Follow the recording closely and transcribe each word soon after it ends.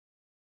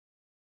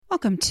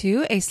Welcome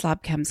to A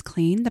Slob Comes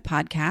Clean, the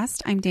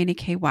podcast. I'm Dana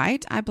K.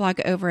 White. I blog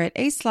over at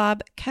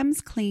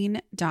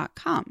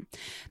aslobcomesclean.com.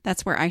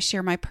 That's where I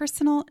share my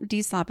personal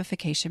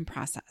deslobification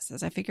process.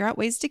 As I figure out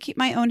ways to keep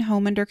my own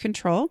home under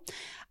control,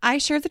 I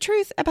share the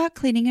truth about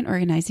cleaning and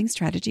organizing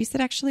strategies that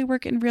actually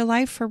work in real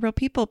life for real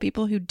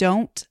people who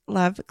don't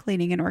love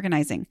cleaning and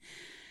organizing.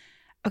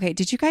 Okay,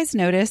 did you guys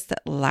notice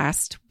that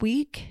last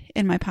week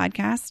in my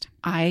podcast,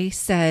 I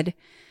said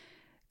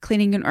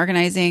cleaning and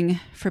organizing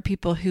for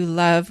people who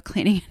love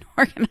cleaning and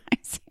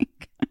organizing?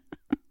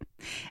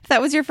 If that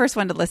was your first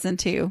one to listen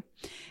to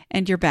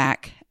and you're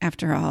back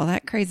after all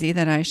that crazy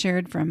that I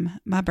shared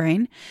from my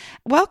brain,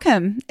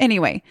 welcome.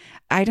 Anyway,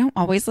 I don't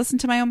always listen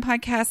to my own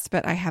podcast,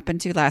 but I happened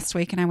to last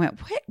week and I went,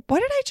 what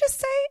did I just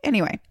say?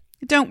 Anyway,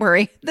 don't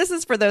worry. This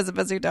is for those of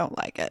us who don't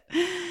like it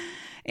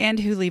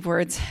and who leave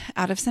words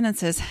out of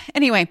sentences.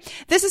 Anyway,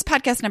 this is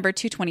podcast number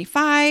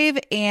 225,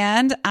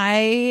 and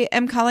I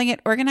am calling it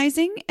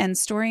Organizing and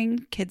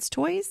Storing Kids'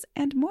 Toys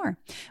and More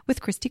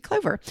with Kristi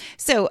Clover.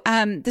 So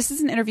this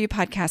is an interview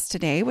podcast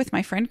today with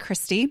my friend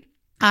Kristi.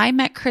 I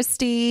met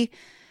Kristi,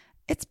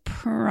 it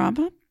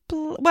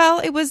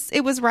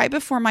was right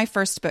before my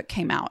first book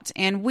came out,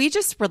 and we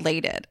just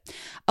related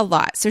a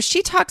lot. So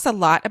she talks a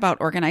lot about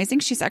organizing.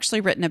 She's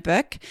actually written a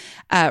book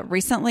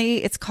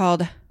recently. It's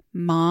called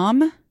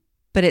Mom,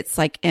 but it's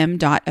like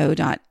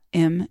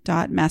M.O.M.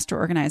 Master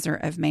Organizer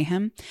of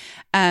Mayhem.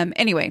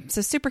 Anyway,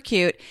 so super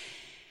cute.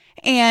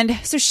 And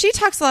so she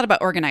talks a lot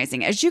about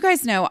organizing. As you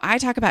guys know, I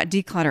talk about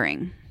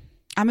decluttering.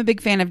 I'm a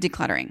big fan of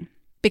decluttering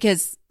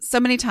because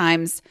so many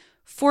times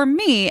for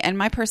me and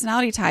my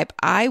personality type,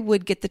 I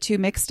would get the two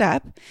mixed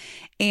up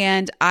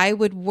and I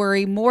would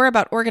worry more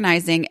about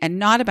organizing and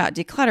not about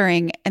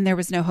decluttering. And there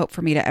was no hope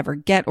for me to ever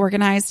get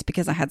organized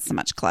because I had so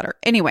much clutter.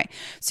 Anyway,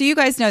 so you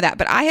guys know that,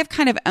 but I have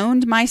kind of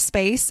owned my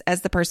space as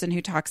the person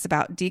who talks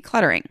about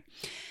decluttering.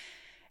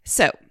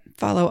 So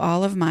follow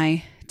all of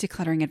my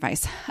decluttering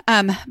advice.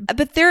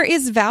 But there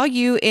is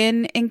value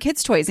in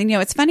kids' toys. And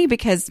it's funny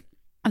because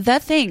the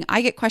thing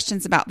I get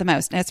questions about the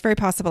most, and it's very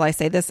possible I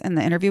say this in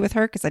the interview with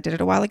her because I did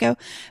it a while ago.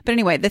 But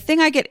anyway, the thing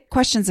I get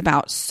questions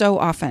about so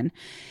often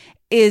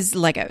is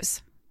Legos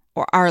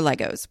or our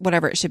Legos,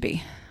 whatever it should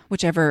be,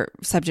 whichever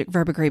subject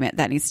verb agreement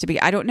that needs to be.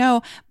 I don't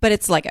know, but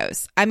it's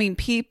Legos. I mean,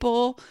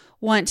 people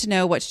want to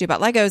know what to do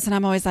about Legos. And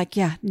I'm always like,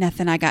 yeah,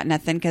 nothing. I got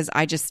nothing because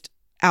I just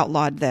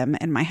outlawed them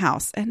in my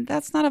house. And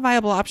that's not a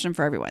viable option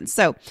for everyone.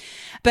 So,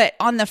 but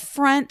on the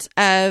front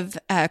of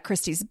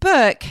Kristi's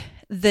book,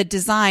 the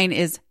design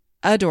is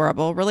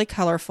adorable, really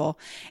colorful.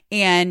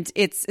 And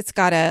it's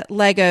got a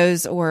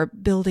Legos or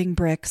building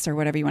bricks or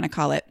whatever you want to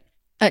call it,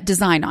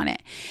 design on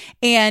it.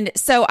 And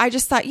so I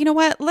just thought, you know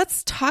what,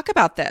 let's talk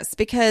about this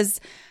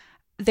because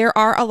there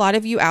are a lot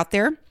of you out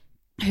there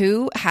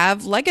who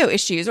have Lego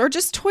issues or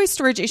just toy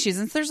storage issues.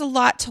 And so there's a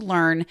lot to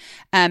learn.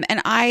 And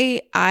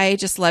I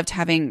just loved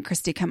having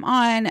Kristi come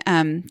on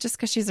just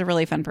because she's a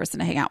really fun person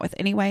to hang out with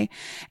anyway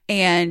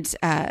and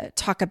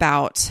talk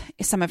about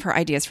some of her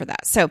ideas for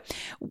that. So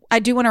I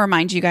do want to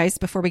remind you guys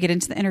before we get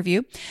into the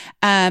interview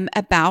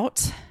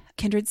about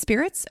Kindred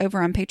Spirits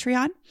over on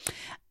Patreon.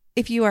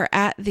 If you are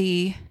at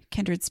the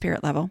Kindred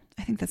Spirit level,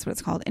 I think that's what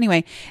it's called.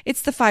 Anyway,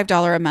 it's the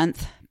 $5 a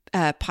month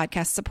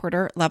podcast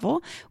supporter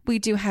level. We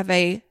do have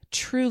a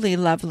truly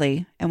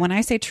lovely, and when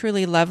I say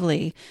truly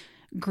lovely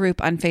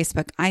group on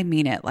Facebook, I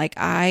mean it. Like,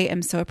 I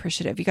am so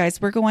appreciative. You guys,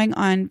 we're going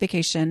on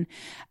vacation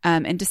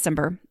in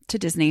December to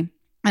Disney,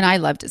 and I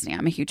love Disney.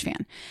 I'm a huge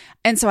fan.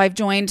 And so I've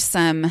joined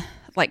some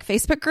like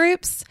Facebook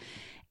groups,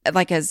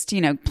 like as,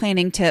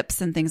 planning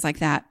tips and things like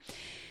that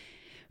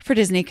for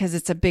Disney because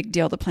it's a big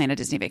deal to plan a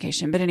Disney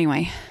vacation. But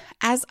anyway,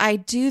 as I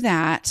do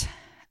that,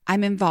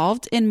 I'm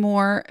involved in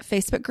more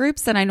Facebook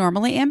groups than I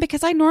normally am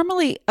because I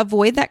normally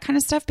avoid that kind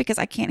of stuff because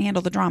I can't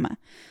handle the drama.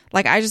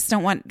 Like, I just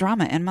don't want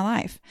drama in my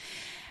life.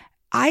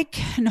 I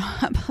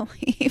cannot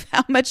believe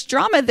how much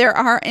drama there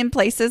are in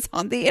places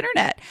on the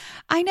internet.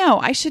 I know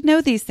I should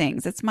know these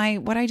things. It's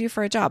what I do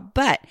for a job,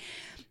 but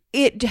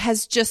it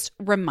has just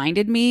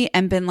reminded me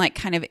and been like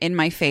kind of in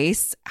my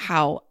face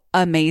how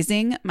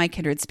amazing my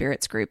Kindred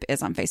Spirits group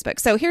is on Facebook.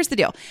 So here's the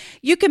deal.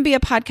 You can be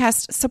a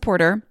podcast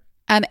supporter.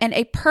 And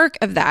a perk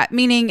of that,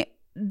 meaning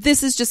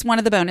this is just one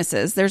of the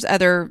bonuses. There's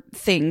other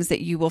things that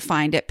you will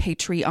find at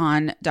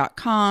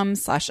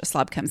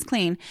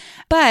patreon.com/aslobcomesclean.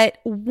 But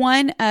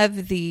one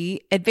of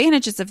the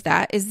advantages of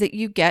that is that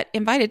you get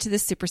invited to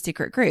this super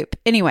secret group.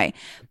 Anyway,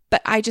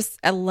 but I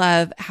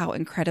love how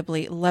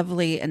incredibly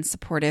lovely and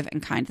supportive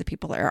and kind the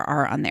people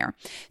are on there.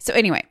 So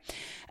anyway,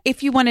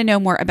 if you want to know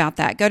more about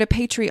that, go to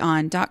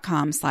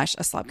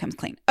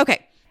patreon.com/aslobcomesclean.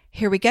 Okay,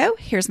 here we go.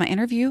 Here's my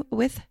interview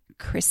with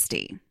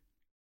Kristi.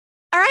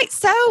 All right,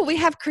 so we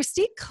have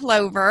Kristi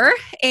Clover,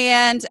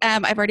 and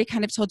I've already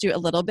kind of told you a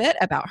little bit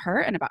about her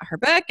and about her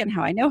book and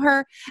how I know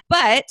her,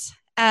 but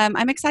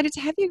I'm excited to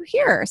have you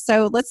here.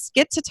 So let's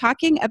get to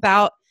talking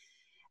about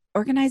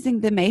organizing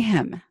the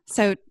mayhem.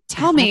 So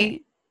tell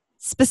me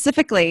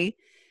specifically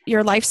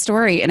your life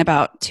story in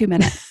about 2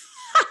 minutes.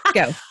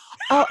 Go.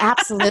 Oh,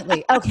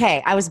 absolutely.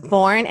 Okay, I was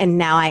born and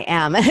now I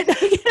am.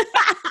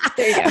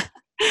 There you go.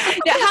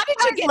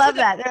 love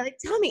that. They're like,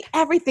 tell me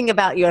everything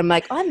about you. I'm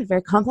like, oh, I'm a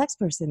very complex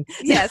person.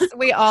 Yes,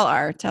 we all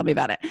are. Tell me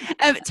about it.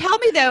 Tell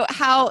me though,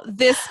 how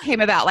this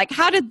came about. Like,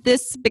 how did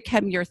this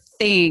become your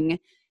thing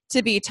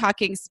to be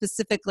talking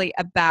specifically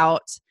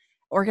about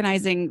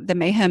organizing the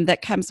mayhem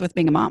that comes with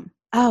being a mom?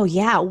 Oh,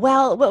 yeah.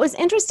 Well, what was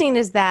interesting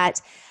is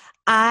that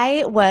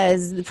I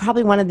was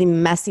probably one of the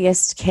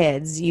messiest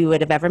kids you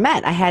would have ever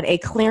met. I had a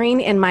clearing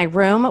in my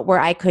room where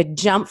I could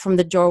jump from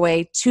the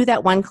doorway to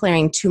that one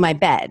clearing to my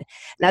bed.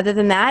 And other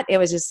than that, it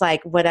was just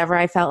like whatever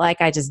I felt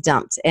like, I just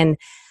dumped. And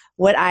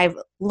what I've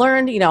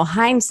learned,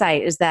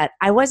 hindsight, is that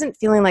I wasn't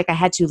feeling like I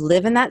had to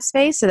live in that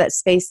space. So that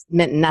space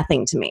meant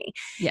nothing to me.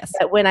 Yes.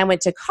 But when I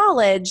went to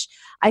college,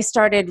 I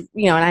started,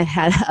 and I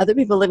had other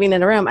people living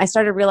in a room, I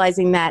started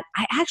realizing that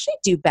I actually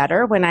do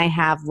better when I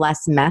have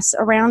less mess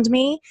around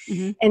me.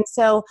 Mm-hmm. And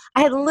so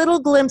I had little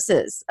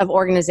glimpses of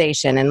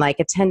organization and like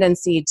a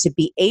tendency to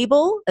be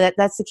able,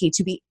 that's the key,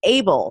 to be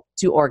able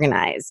to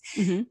organize.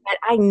 Mm-hmm. But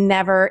I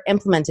never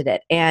implemented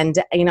it. And,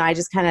 I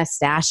just kind of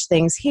stashed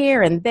things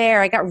here and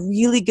there. I got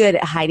really good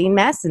at hiding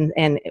mess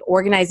and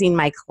organizing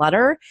my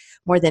clutter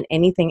more than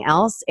anything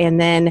else. And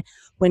then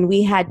when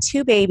we had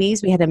 2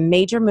 babies, we had a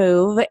major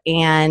move,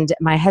 and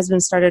my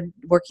husband started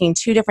working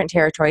 2 different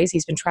territories.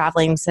 He's been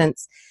traveling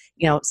since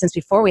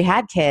before we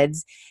had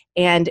kids.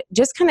 And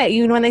just kind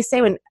of, when they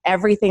say when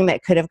everything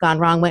that could have gone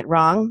wrong went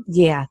wrong,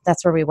 yeah,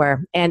 that's where we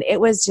were. And it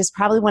was just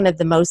probably one of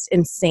the most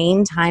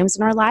insane times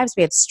in our lives.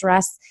 We had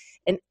stress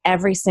in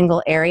every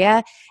single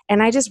area.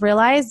 And I just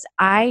realized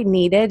I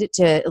needed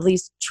to at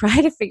least try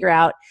to figure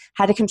out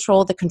how to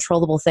control the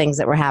controllable things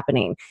that were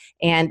happening.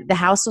 And the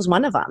house was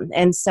one of them.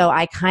 And so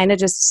I kind of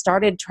just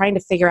started trying to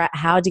figure out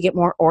how to get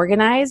more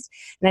organized.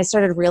 And I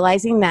started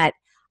realizing that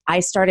I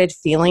started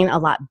feeling a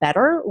lot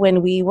better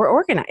when we were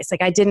organized.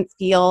 Like I didn't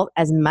feel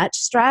as much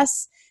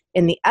stress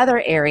in the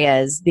other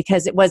areas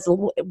because it was,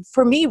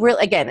 for me,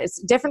 really, again, it's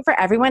different for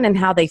everyone and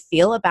how they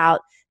feel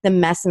about the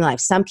mess in life.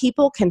 Some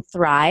people can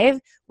thrive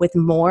with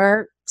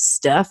more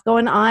stuff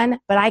going on,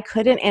 but I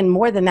couldn't. And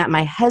more than that,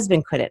 my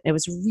husband couldn't. It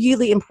was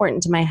really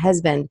important to my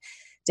husband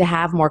to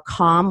have more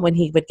calm when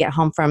he would get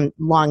home from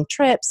long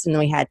trips. And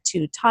we had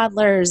 2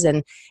 toddlers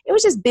and it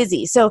was just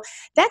busy. So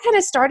that kind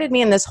of started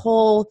me in this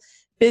whole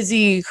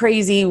busy,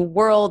 crazy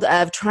world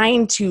of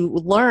trying to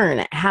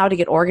learn how to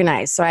get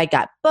organized. So I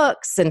got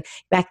books, and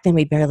back then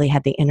we barely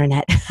had the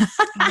internet.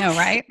 I know,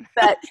 right?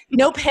 But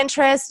no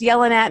Pinterest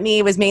yelling at me.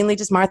 It was mainly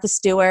just Martha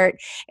Stewart.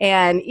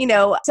 And,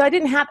 so I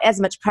didn't have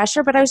as much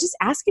pressure, but I was just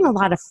asking a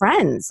lot of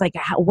friends, like,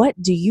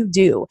 what do you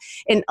do?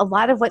 And a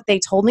lot of what they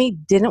told me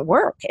didn't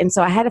work. And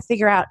so I had to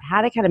figure out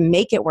how to kind of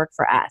make it work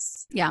for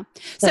us. Yeah.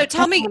 So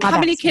tell me, how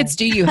many kids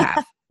do you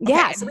have?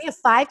 Yeah, Okay. so we have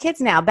 5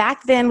 kids now.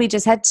 Back then, we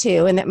just had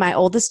 2, and my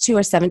oldest 2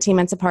 are 17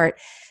 months apart.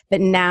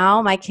 But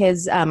now my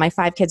kids, my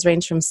 5 kids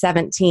range from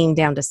 17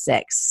 down to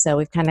 6. So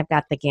we've kind of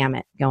got the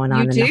gamut going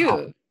on. You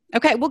do.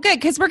 Okay, well, good,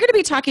 because we're going to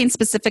be talking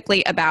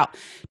specifically about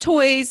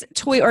toys,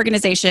 toy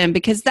organization,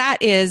 because that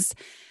is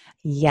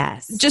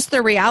just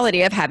the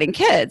reality of having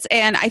kids.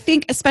 And I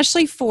think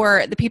especially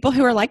for the people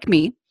who are like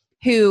me,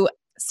 who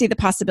see the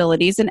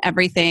possibilities in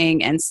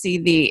everything and see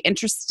the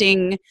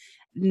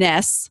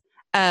interestingness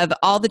of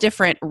all the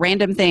different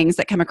random things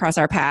that come across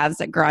our paths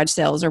at garage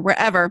sales or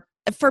wherever.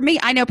 For me,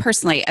 I know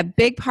personally, a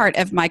big part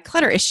of my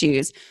clutter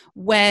issues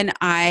when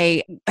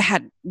I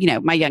had,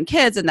 my young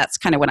kids, and that's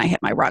kind of when I hit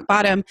my rock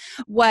bottom,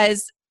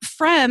 was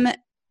from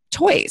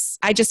toys.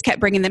 I just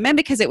kept bringing them in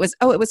because it was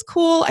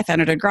cool. I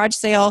found it at a garage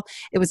sale.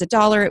 It was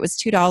 $1. It was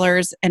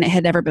 $2, and it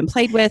had never been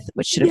played with,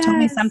 which should have told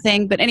me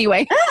something. But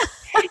anyway,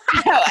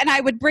 and I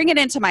would bring it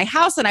into my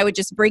house, and I would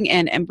just bring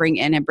in and bring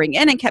in and bring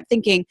in, and kept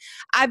thinking,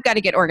 I've got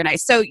to get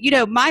organized. So,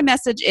 my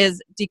message is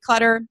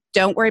declutter.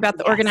 Don't worry about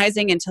the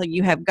organizing until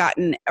you have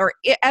gotten, or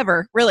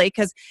ever really,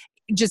 because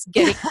just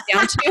getting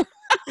down to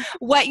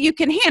what you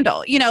can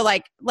handle,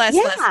 like less.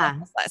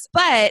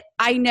 But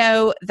I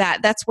know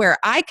that that's where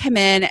I come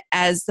in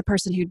as the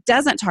person who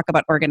doesn't talk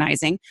about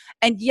organizing.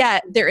 And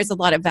yet there is a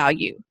lot of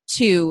value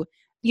to,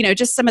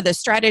 just some of the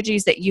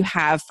strategies that you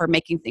have for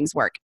making things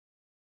work.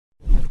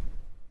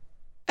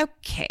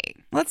 Okay,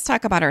 let's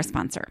talk about our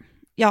sponsor.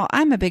 Y'all,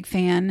 I'm a big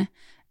fan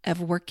of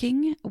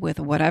working with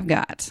what I've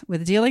got,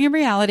 with dealing in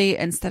reality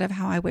instead of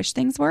how I wish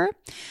things were.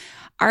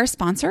 Our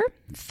sponsor,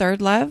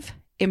 Third Love,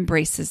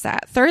 embraces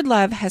that. Third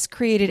Love has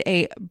created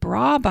a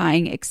bra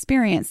buying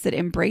experience that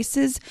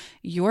embraces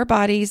your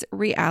body's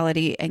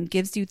reality and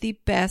gives you the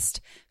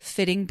best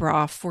fitting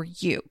bra for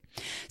you.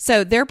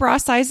 So their bra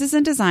sizes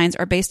and designs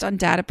are based on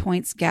data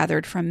points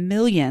gathered from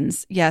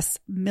millions, yes,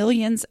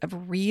 millions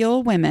of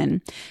real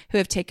women who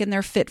have taken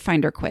their Fit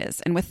Finder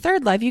quiz. And with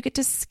Third Love, you get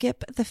to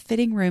skip the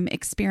fitting room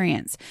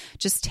experience.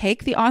 Just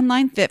take the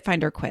online Fit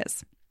Finder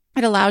quiz.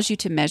 It allows you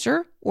to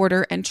measure,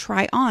 order, and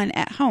try on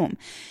at home.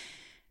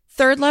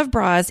 Third Love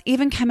bras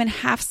even come in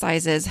half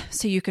sizes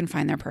so you can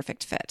find their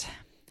perfect fit.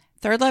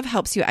 Third Love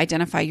helps you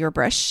identify your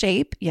breast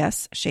shape.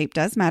 Yes, shape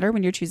does matter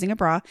when you're choosing a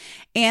bra,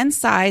 and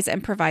size,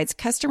 and provides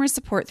customer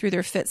support through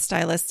their fit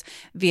stylists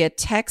via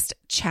text,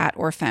 chat,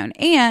 or phone.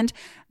 And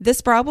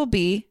this bra will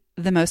be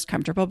the most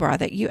comfortable bra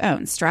that you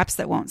own. Straps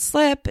that won't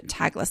slip,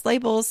 tagless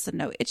labels, so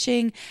no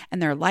itching,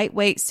 and they're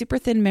lightweight, super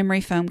thin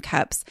memory foam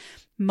cups,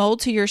 mold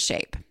to your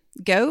shape.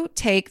 Go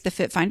take the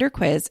Fit Finder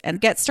quiz and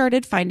get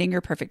started finding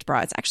your perfect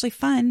bra. It's actually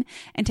fun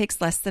and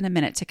takes less than a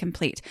minute to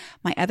complete.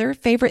 My other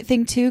favorite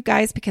thing too,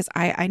 guys, because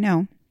I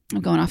know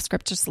I'm going off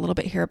script just a little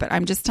bit here, but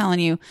I'm just telling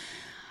you,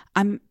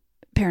 I'm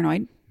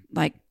paranoid.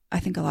 Like I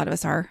think a lot of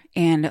us are.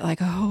 And like,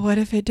 oh, what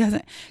if it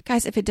doesn't?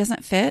 Guys, if it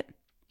doesn't fit,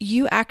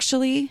 you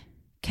actually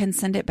can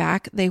send it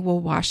back. They will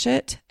wash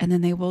it and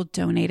then they will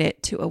donate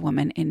it to a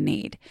woman in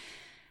need.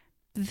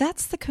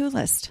 That's the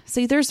coolest.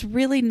 So there's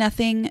really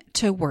nothing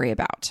to worry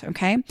about,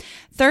 okay?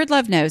 Third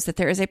Love knows that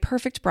there is a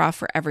perfect bra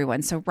for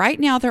everyone. So right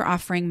now they're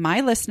offering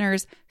my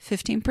listeners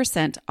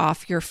 15%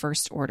 off your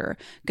first order.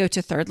 Go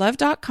to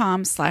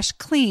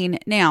thirdlove.com/clean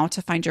now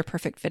to find your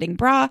perfect fitting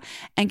bra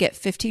and get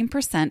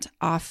 15%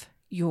 off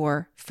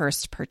your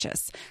first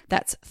purchase.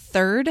 That's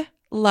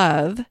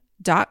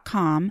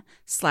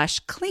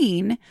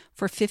thirdlove.com/clean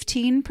for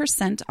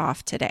 15%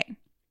 off today.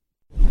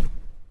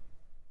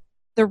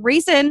 The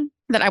reason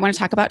that I want to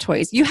talk about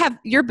toys,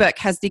 your book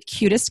has the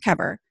cutest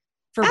cover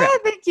for real. Oh,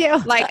 thank you.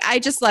 Like, I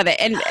just love it.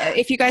 And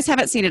if you guys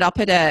haven't seen it, I'll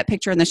put a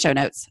picture in the show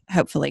notes,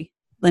 hopefully.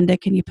 Linda,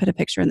 can you put a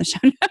picture in the show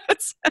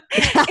notes?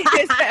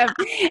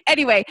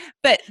 Anyway,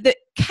 but the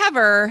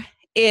cover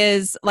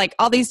is like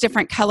all these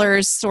different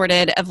colors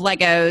sorted of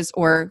Legos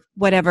or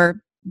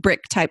whatever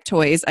brick type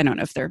toys. I don't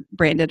know if they're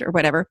branded or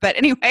whatever, but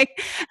anyway,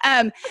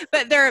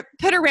 but they're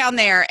put around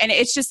there and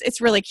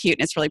it's really cute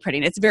and it's really pretty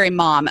and it's very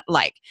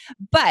mom-like.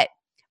 But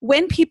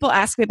when people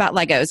ask me about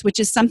Legos, which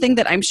is something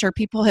that I'm sure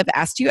people have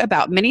asked you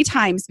about many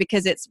times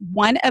because it's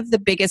one of the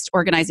biggest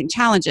organizing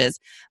challenges,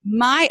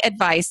 my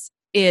advice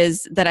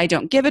is that I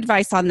don't give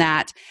advice on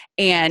that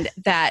and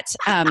that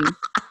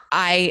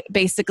I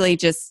basically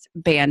just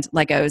banned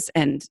Legos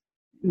and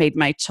made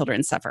my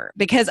children suffer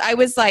because I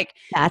was like,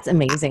 that's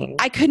amazing.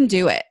 I couldn't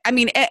do it. I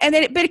mean, and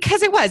then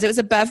because it was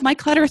above my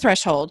clutter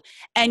threshold.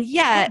 And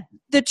yet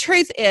the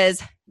truth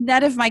is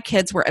none of my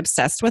kids were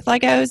obsessed with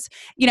Legos.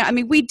 You know, I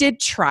mean, we did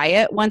try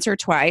it once or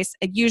twice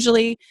and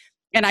usually,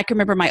 and I can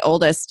remember my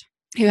oldest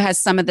who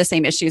has some of the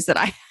same issues that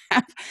I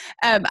have.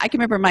 I can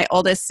remember my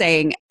oldest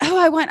saying, oh,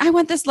 I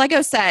want this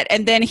Lego set.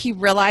 And then he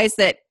realized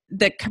that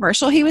the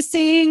commercial he was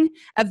seeing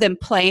of them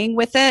playing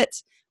with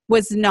it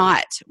was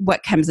not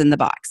what comes in the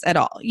box at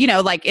all. You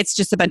know, like it's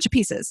just a bunch of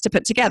pieces to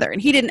put together. And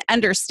he didn't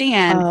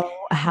understand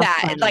that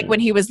funny. Like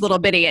when he was little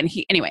bitty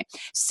anyway.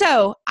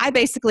 So I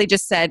basically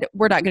just said,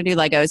 we're not going to do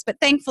Legos, but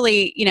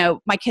thankfully, you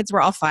know, my kids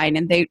were all fine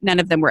and none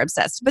of them were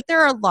obsessed, but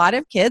there are a lot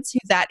of kids who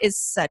that is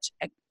such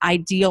an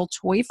ideal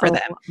toy for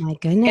them. My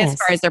goodness. As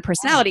far as their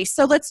personality.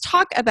 So let's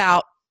talk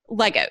about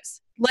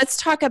Legos. Let's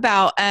talk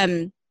about,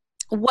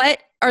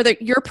 what are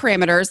your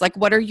parameters? Like,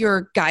 what are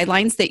your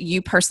guidelines that you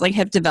personally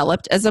have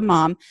developed as a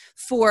mom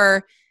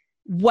for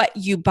what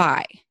you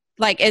buy?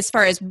 Like, as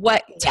far as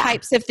what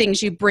types of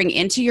things you bring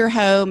into your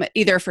home,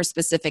 either for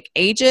specific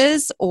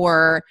ages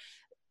or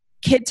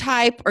kid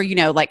type, or, you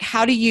know, like,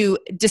 how do you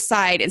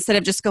decide instead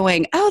of just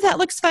going, oh, that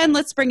looks fun,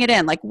 let's bring it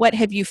in? Like, what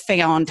have you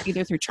found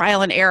either through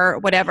trial and error or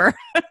whatever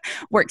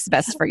works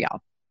best for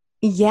y'all?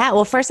 Yeah.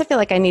 Well, first I feel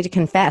like I need to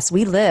confess,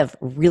 we live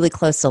really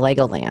close to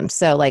Legoland.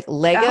 So like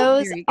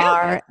Legos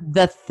are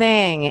the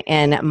thing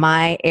in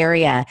my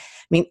area.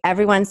 I mean,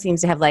 everyone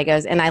seems to have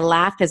Legos. And I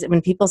laugh because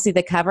when people see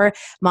the cover,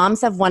 moms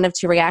have one of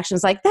two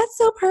reactions, like, that's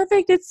so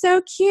perfect. It's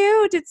so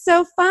cute. It's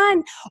so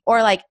fun.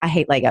 Or like, I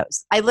hate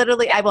Legos. I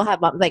will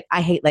have moms like,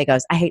 I hate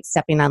Legos. I hate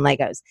stepping on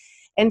Legos.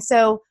 And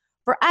so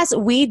for us, I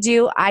allow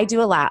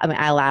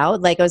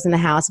Legos in the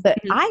house, but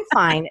I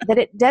find that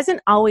it doesn't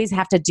always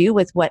have to do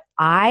with what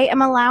I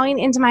am allowing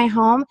into my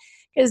home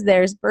because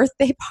there's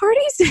birthday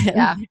parties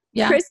and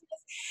Christmas.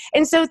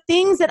 And so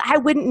things that I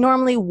wouldn't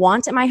normally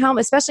want in my home,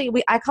 especially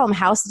I call them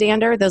house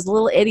dander, those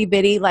little itty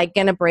bitty, like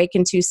gonna break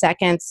in 2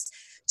 seconds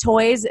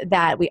toys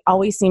that we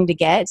always seem to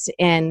get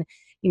in.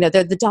 You know,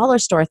 they're the dollar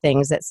store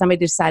things that somebody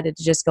decided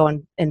to just go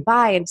and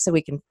buy and so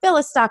we can fill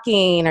a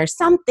stocking or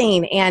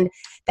something. And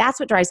that's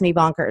what drives me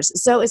bonkers.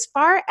 So as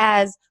far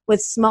as with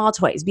small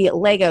toys, be it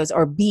Legos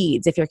or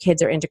beads, if your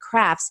kids are into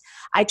crafts,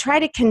 I try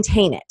to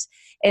contain it.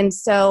 And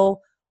so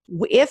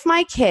if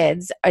my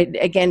kids,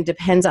 again,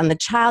 depends on the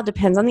child,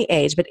 depends on the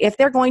age, but if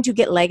they're going to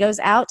get Legos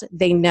out,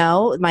 they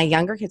know, my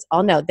younger kids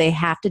all know they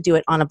have to do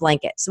it on a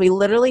blanket. So we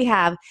literally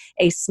have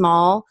a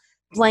small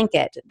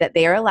blanket that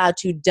they are allowed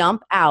to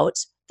dump out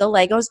the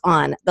Legos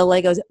on. The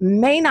Legos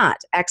may not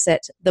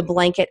exit the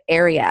blanket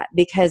area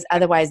because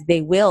otherwise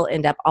they will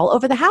end up all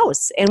over the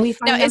house. And we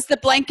find now, is the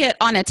blanket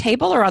on a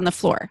table or on the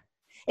floor?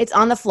 It's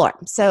on the floor.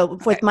 So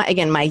with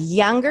my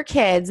younger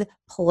kids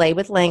play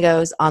with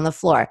Legos on the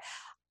floor.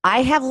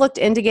 I have looked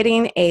into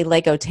getting a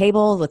Lego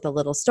table with the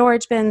little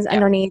storage bins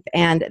underneath,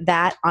 and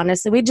that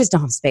honestly, we just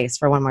don't have space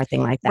for one more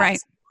thing like that. Right.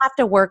 So you have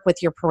to work with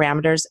your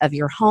parameters of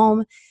your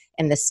home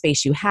and the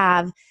space you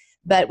have.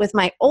 But with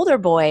my older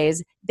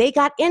boys, they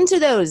got into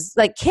those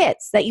like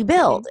kits that you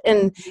build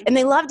and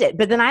they loved it.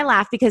 But then I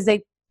laughed because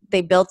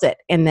they built it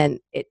and then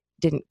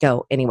didn't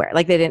go anywhere.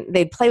 Like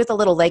they'd play with the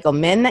little Lego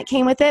men that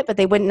came with it, but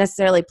they wouldn't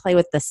necessarily play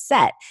with the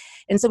set.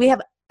 And so we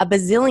have a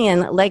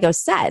bazillion Lego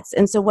sets.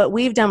 And so what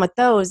we've done with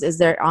those is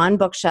they're on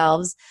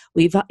bookshelves.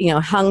 We've,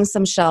 hung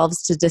some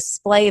shelves to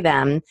display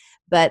them.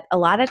 But a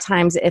lot of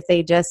times if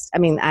they just,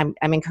 I'm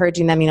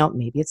encouraging them,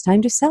 maybe it's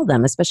time to sell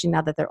them, especially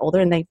now that they're older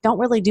and they don't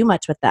really do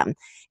much with them.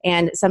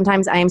 And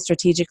sometimes I am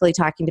strategically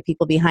talking to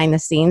people behind the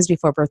scenes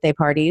before birthday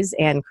parties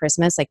and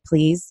Christmas, like,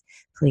 please,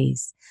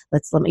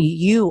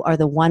 you are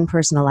the one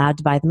person allowed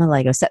to buy them a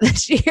Lego set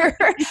this year.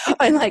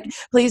 And like,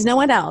 please, no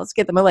one else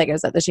get them a Lego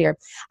set this year.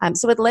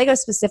 So with Lego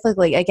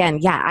specifically, again,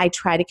 I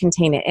try to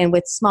contain it. And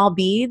with small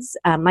beads,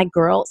 my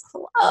girls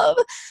love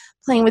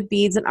playing with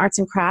beads and arts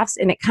and crafts,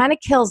 and it kind of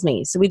kills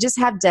me. So we just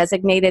have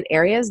designated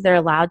areas they're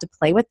allowed to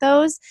play with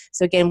those.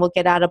 So again, we'll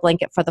get out a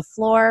blanket for the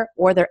floor,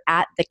 or they're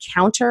at the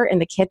counter in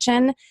the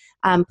kitchen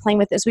playing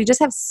with this. We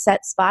just have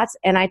set spots,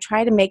 and I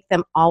try to make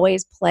them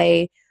always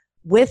play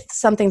with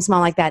something small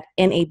like that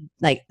in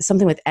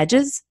something with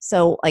edges.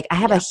 So like I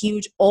have a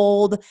huge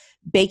old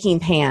baking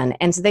pan,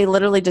 and so they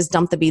literally just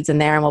dump the beads in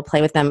there and we'll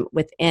play with them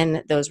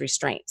within those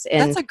restraints.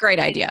 And that's a great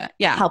idea.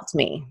 Yeah. Helped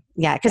me.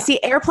 Yeah. Because see,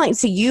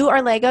 airplanes, so you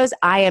are Legos,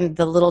 I am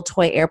the little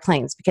toy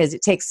airplanes, because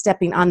it takes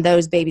stepping on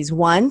those babies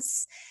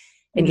once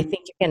and you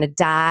think you're going to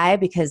die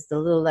because the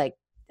little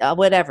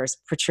whatever's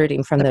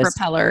protruding from the those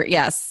propeller.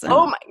 Yes.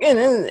 Oh my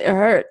goodness, it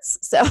hurts.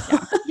 So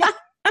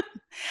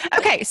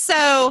Okay.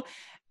 So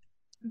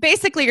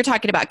basically you're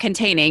talking about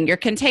you're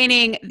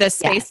containing the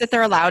space that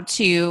they're allowed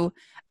to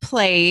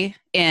play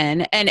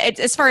in. And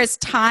as far as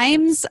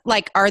times, now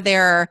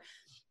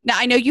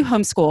I know you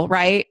homeschool,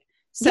 right?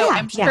 So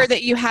I'm sure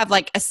that you have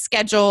like a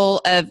schedule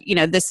of,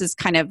 this is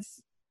kind of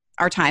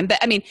our time, but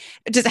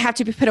does it have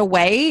to be put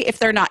away if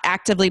they're not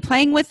actively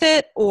playing with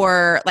it,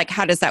 or like,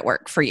 how does that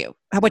work for you?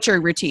 What's your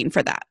routine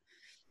for that?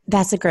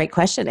 That's a great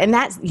question. And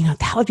that's,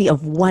 that would be a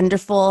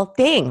wonderful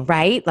thing,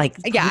 right?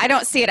 I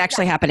don't see it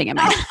actually happening in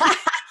my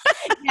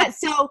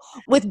so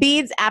with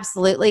beads,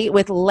 absolutely.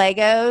 With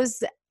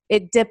Legos,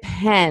 it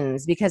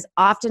depends, because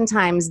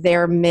oftentimes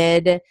they're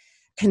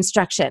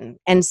mid-construction.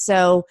 And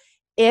so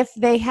if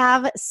they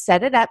have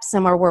set it up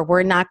somewhere where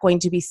we're not going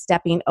to be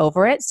stepping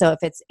over it, so if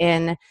it's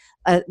in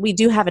we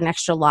do have an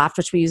extra loft,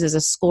 which we use as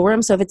a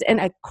schoolroom. So if it's in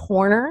a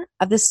corner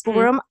of the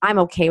schoolroom, I'm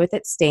okay with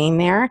it staying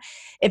there.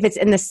 If it's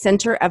in the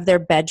center of their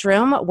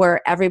bedroom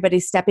where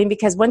everybody's stepping,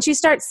 because once you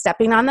start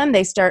stepping on them,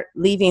 they start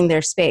leaving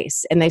their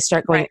space and they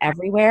start going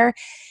everywhere.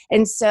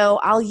 And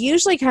so I'll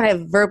usually kind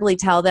of verbally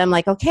tell them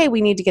like, okay,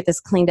 we need to get this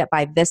cleaned up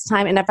by this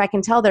time. And if I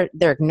can tell they're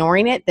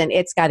ignoring it, then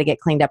it's got to get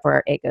cleaned up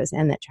or it goes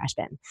in the trash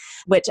bin,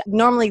 which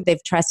normally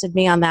they've trusted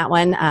me on that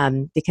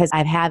one because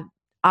I've had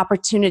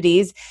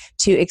opportunities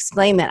to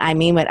explain that I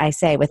mean what I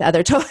say with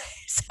other toys.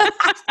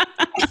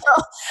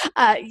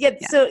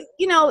 So,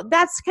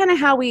 that's kind of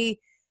how we've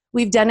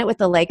done it with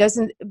the Legos.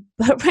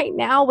 But right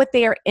now what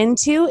they are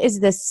into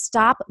is this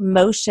stop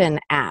motion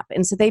app.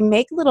 And so they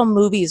make little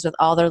movies with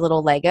all their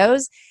little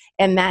Legos.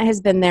 And that has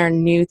been their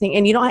new thing.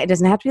 And it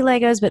doesn't have to be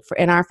Legos, but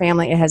in our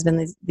family, it has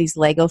been these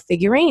Lego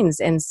figurines.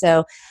 And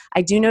so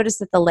I do notice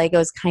that the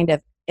Legos kind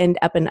of end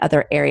up in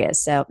other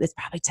areas. So it's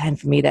probably time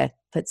for me to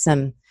put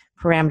some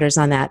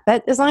parameters on that.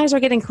 But as long as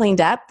we're getting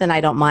cleaned up, then I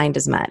don't mind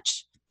as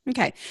much.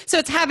 Okay. So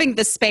it's having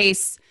the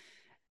space,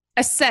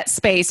 a set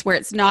space where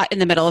it's not in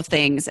the middle of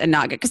things and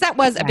not good. Because that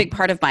was a big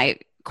part of my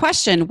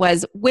question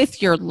was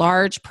with your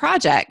large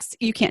projects,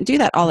 you can't do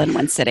that all in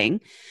one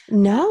sitting.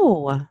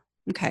 No.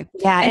 Okay.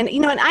 Yeah. And,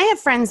 and I have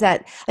friends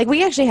that,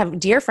 we actually have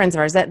dear friends of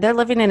ours that they're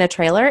living in a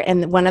trailer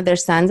and one of their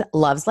sons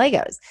loves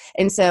Legos.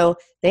 And so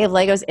they have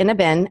Legos in a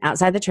bin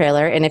outside the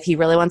trailer. And if he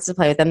really wants to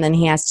play with them, then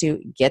he has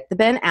to get the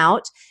bin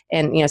out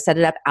and, set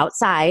it up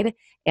outside.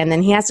 And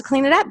then he has to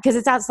clean it up because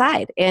it's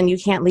outside and you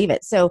can't leave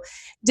it. So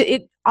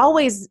it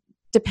always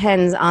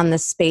depends on the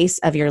space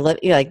of your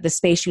the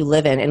space you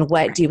live in and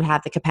what do you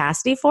have the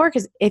capacity for?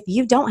 Because if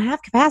you don't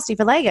have capacity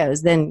for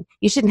Legos, then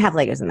you shouldn't have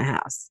Legos in the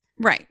house.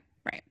 Right.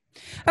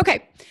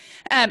 Okay.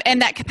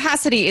 And that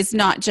capacity is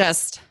not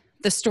just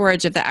the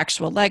storage of the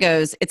actual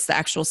Legos, it's the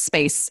actual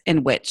space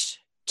in which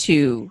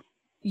to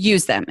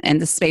use them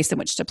and the space in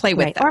which to play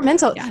with them. Or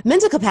mental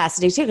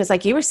capacity too, because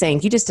like you were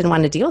saying, you just didn't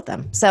want to deal with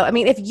them. So,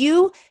 if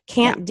you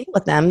can't deal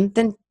with them,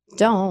 then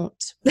don't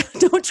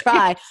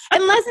try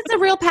unless it's a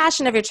real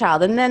passion of your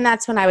child. And then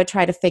that's when I would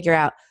try to figure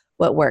out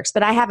what works.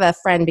 But I have a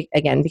friend,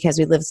 again, because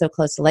we live so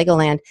close to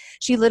Legoland,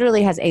 she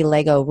literally has a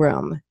Lego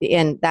room.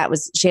 And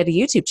she had a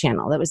YouTube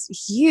channel that was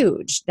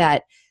huge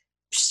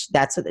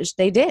that's what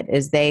they did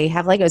is they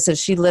have Legos. So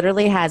she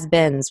literally has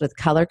bins with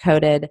color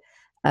coded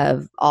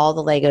of all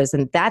the Legos.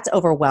 And that's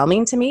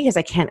overwhelming to me because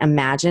I can't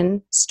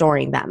imagine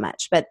storing that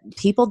much, but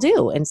people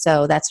do. And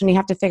so that's when you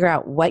have to figure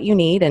out what you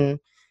need and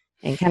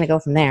kind of go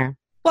from there.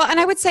 Well, and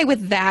I would say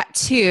with that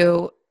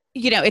too,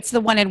 it's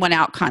the one in, one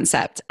out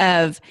concept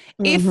of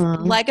if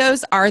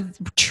Legos are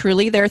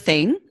truly their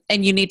thing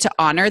and you need to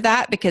honor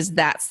that because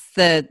that's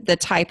the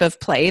type of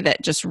play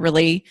that just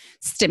really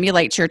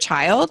stimulates your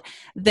child,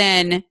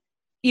 then,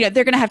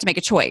 they're going to have to make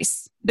a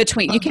choice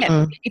between. You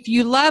can't, if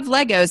you love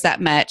Legos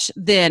that much,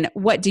 then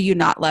what do you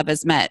not love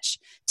as much?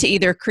 To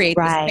either create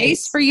the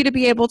space for you to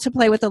be able to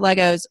play with the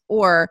Legos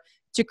or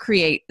to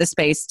create the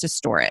space to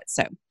store it.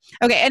 So,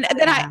 okay. And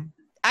then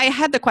I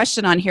had the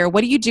question on here,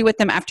 what do you do with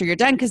them after you're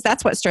done? Because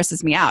that's what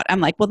stresses me out. I'm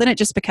like, well, then it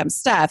just becomes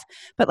stuff.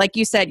 But like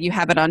you said, you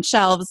have it on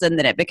shelves and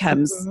then it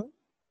becomes,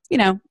 you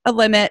know, a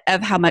limit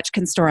of how much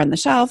can store on the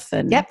shelf.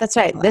 And yep, that's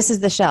right. This is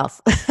the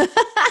shelf.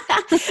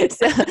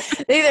 So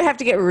they either have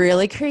to get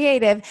really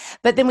creative,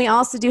 but then we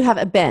also do have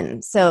a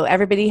bin. So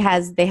everybody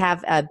they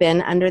have a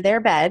bin under their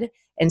bed.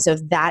 And so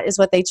if that is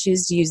what they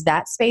choose to use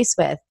that space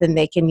with, then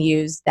they can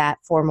use that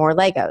for more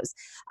Legos.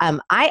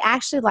 I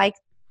actually like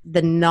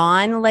the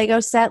non-Lego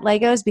set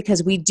Legos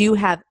because we do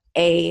have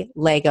a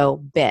Lego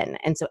bin.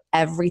 And so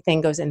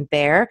everything goes in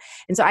there.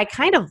 And so I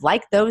kind of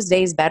like those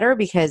days better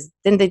because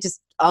then they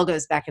just all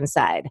goes back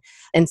inside.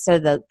 And so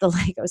the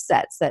Lego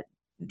sets that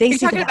You're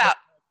talking about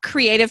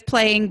creative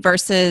playing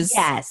versus...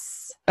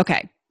 Yes.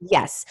 Okay.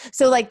 Yes.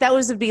 So like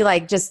those would be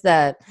like just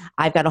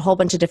I've got a whole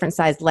bunch of different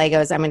sized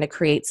Legos. I'm going to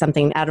create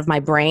something out of my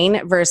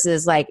brain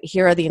versus like,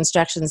 here are the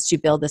instructions to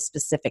build a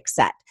specific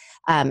set.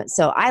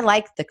 So I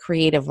like the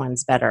creative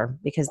ones better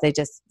because they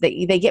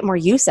get more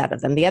use out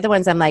of them. The other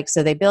ones I'm like,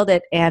 so they build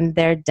it and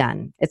they're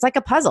done. It's like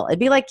a puzzle. It'd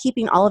be like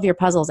keeping all of your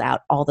puzzles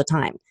out all the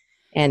time.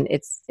 And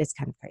it's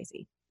kind of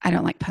crazy. I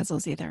don't like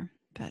puzzles either.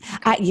 But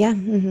yeah.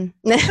 Mm-hmm.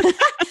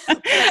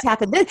 What's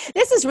happened?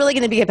 This is really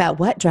going to be about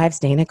what drives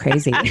Dana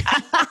crazy.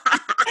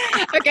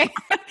 Okay.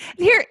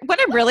 Here, what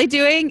I'm really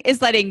doing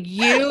is letting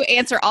you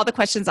answer all the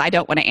questions I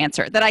don't want to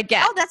answer that I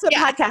get. Oh, that's what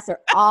podcasts are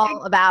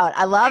all about.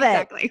 I love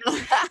it.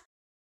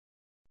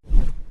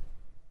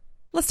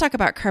 Let's talk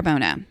about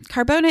Carbona.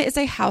 Carbona is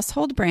a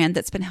household brand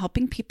that's been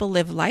helping people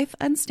live life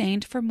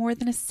unstained for more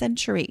than a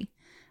century.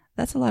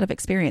 That's a lot of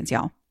experience,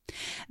 y'all.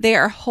 They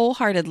are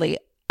wholeheartedly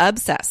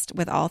obsessed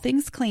with all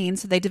things clean,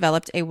 so they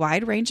developed a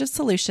wide range of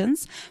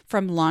solutions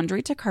from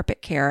laundry to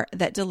carpet care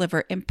that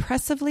deliver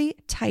impressively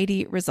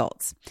tidy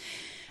results.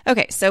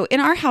 Okay, so in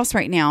our house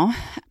right now,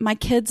 my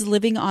kids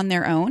living on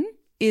their own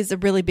is a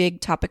really big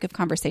topic of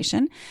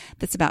conversation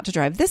that's about to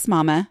drive this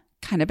mama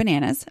kind of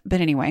bananas. But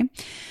anyway, I'm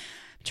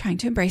trying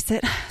to embrace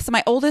it. So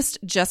my oldest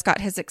just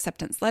got his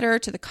acceptance letter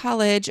to the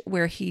college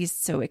where he's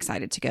so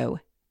excited to go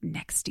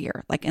next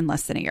year, like in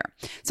less than a year.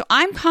 So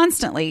I'm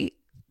constantly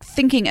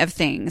thinking of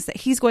things that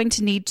he's going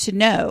to need to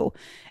know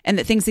and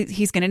the things that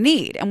he's going to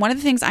need. And one of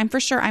the things I'm for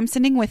sure I'm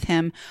sending with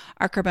him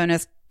are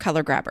Carbona's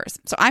color grabbers.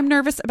 So I'm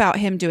nervous about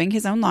him doing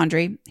his own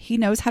laundry. He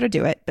knows how to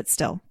do it, but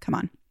still, come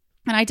on.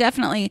 And I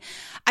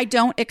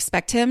don't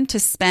expect him to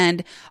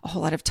spend a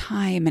whole lot of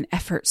time and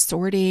effort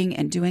sorting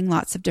and doing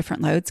lots of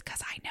different loads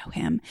because I know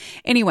him.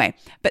 Anyway,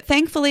 but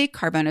thankfully,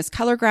 Carbona's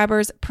color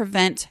grabbers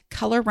prevent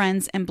color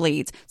runs and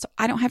bleeds. So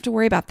I don't have to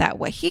worry about that.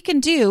 What he can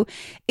do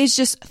is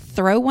just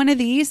throw one of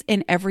these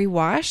in every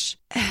wash.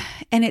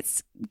 And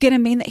it's going to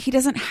mean that he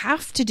doesn't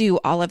have to do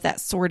all of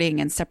that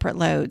sorting and separate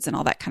loads and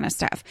all that kind of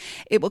stuff.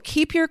 It will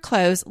keep your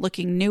clothes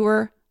looking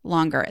newer,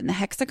 longer. And the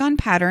hexagon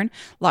pattern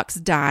locks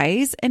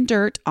dyes and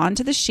dirt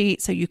onto the sheet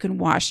so you can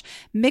wash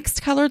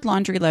mixed colored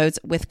laundry loads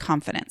with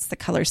confidence. The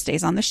color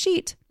stays on the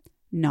sheet,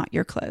 not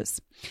your clothes.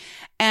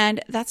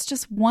 And that's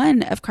just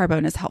one of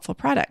Carbona's helpful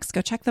products.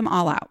 Go check them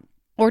all out.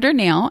 Order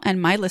now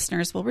and my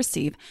listeners will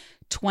receive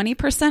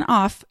 20%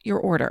 off your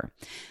order.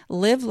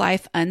 Live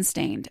life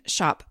unstained.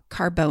 Shop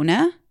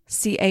Carbona,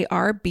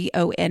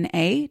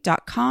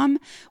 Carbona.com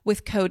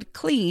with code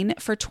CLEAN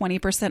for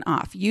 20%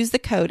 off. Use the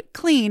code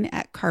CLEAN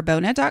at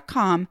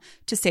Carbona.com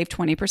to save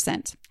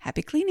 20%.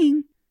 Happy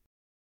cleaning.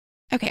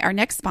 Okay, our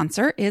next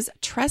sponsor is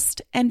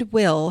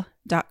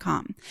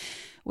trustandwill.com.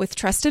 With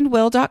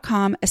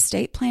trustandwill.com,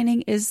 estate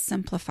planning is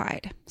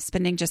simplified.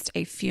 Spending just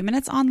a few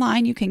minutes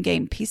online, you can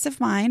gain peace of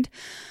mind,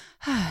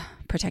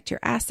 protect your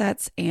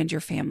assets, and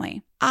your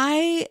family.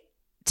 I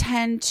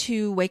tend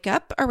to wake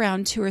up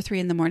around 2 or 3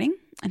 in the morning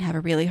and have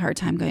a really hard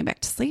time going back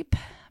to sleep.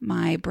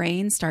 My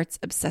brain starts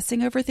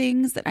obsessing over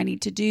things that I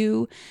need to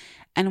do.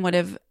 And one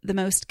of the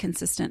most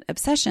consistent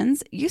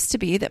obsessions used to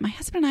be that my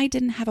husband and I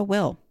didn't have a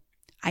will.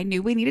 I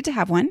knew we needed to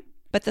have one,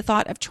 but the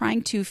thought of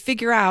trying to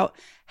figure out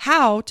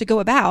how to go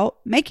about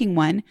making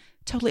one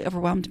totally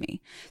overwhelmed me.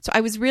 So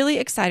I was really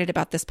excited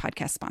about this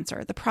podcast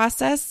sponsor. The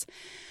process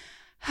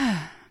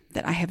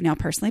that I have now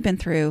personally been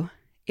through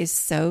is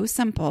so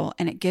simple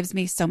and it gives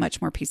me so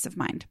much more peace of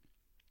mind.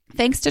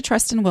 Thanks to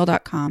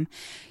trustandwill.com,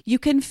 you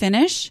can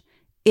finish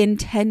in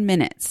 10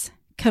 minutes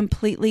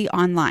completely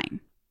online.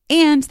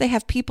 And they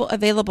have people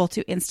available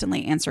to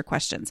instantly answer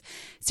questions.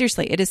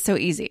 Seriously, it is so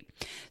easy.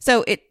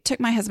 So it took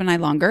my husband and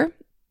I longer,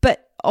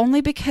 but only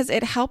because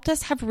it helped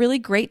us have really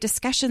great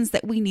discussions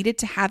that we needed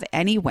to have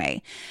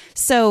anyway.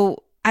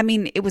 So, I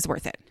mean, it was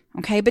worth it.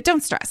 Okay, but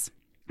don't stress.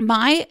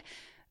 My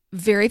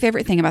very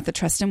favorite thing about the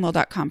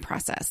trustandwill.com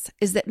process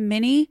is that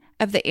many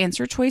of the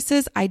answer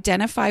choices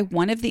identify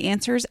one of the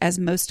answers as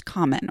most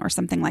common or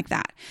something like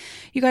that.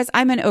 You guys,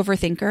 I'm an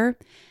overthinker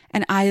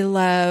and I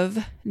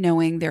love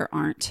knowing there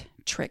aren't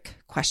trick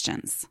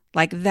questions.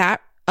 Like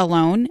that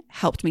alone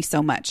helped me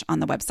so much on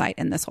the website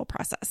in this whole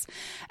process.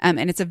 And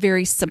it's a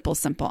very simple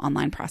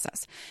online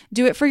process.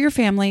 Do it for your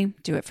family.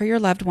 Do it for your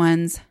loved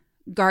ones.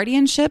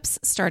 Guardianships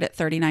start at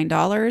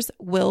 $39,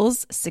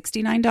 wills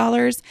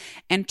 $69,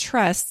 and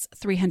trusts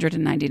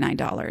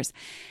 $399.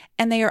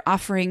 And they are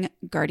offering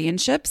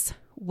guardianships,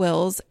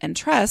 wills, and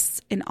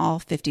trusts in all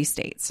 50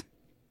 states.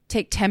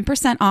 Take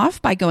 10%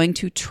 off by going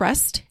to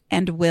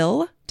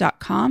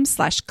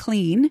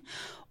trustandwill.com/clean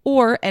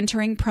or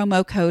entering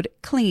promo code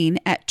CLEAN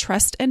at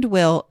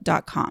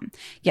trustandwill.com.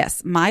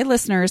 Yes, my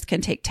listeners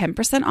can take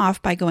 10% off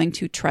by going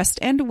to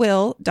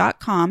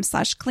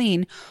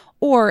trustandwill.com/clean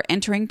or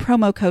entering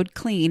promo code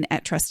CLEAN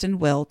at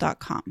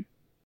trustandwill.com.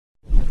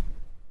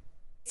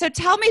 So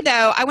tell me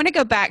though, I want to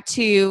go back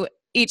to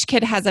each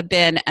kid has a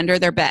bin under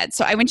their bed.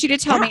 So I want you to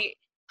tell me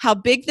how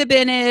big the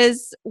bin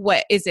is.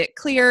 What is it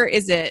clear?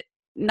 Is it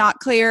not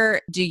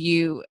clear? Do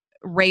you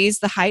raise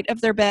the height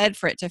of their bed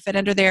for it to fit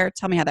under there?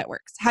 Tell me how that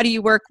works. How do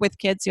you work with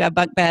kids who have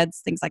bunk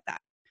beds, things like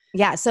that?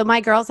 Yeah. So my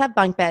girls have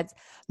bunk beds.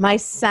 My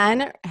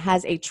son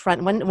has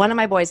one of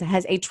my boys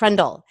has a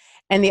trundle.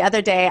 And the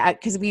other day,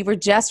 because we were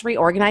just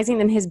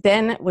reorganizing and his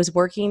bin was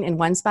working in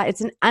one spot,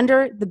 it's an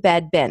under the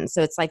bed bin.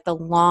 So it's like the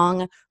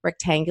long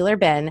rectangular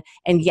bin.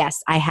 And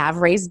yes, I have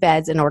raised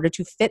beds in order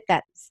to fit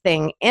that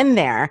thing in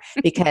there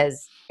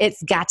because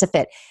it's got to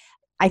fit.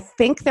 I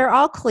think they're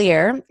all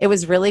clear. It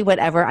was really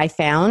whatever I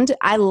found.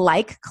 I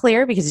like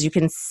clear because you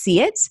can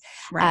see it,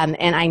 right.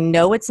 And I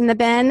know it's in the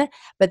bin.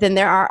 But then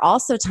there are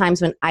also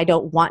times when I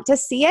don't want to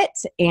see it,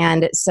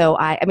 and so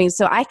I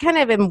kind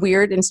of am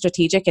weird and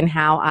strategic in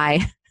how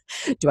I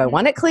do. I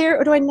want it clear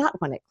or do I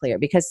not want it clear?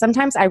 Because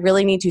sometimes I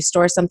really need to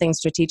store something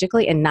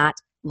strategically and not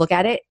look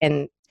at it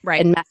and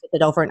mess with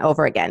it over and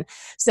over again.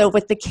 So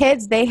with the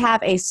kids, they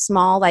have a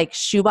small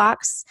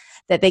shoebox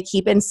that they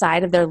keep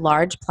inside of their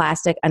large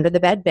plastic under the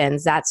bed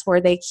bins. That's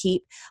where they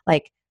keep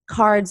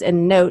cards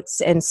and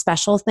notes and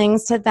special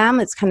things to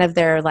them. It's kind of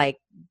their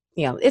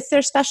it's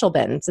their special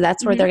bin. So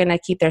that's where they're going to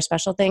keep their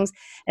special things.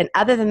 And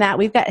other than that,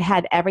 we've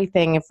had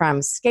everything from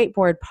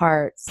skateboard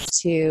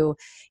parts to,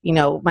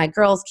 my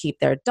girls keep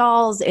their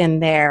dolls in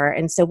there.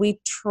 And so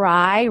we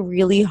try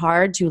really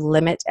hard to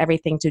limit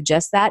everything to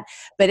just that,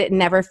 but it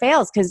never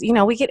fails because,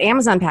 we get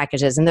Amazon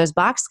packages and those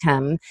boxes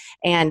come,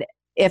 and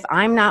if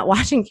I'm not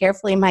watching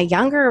carefully, my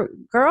younger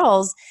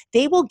girls,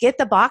 they will get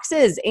the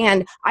boxes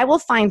and I will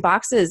find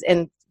boxes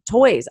and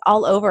toys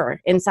all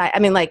over inside.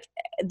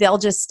 They'll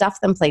just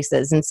stuff them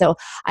places. And so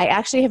I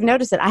actually have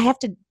noticed that I have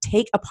to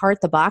take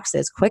apart the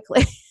boxes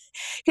quickly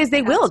because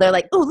they will. They're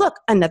like, oh, look,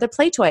 another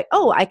play toy.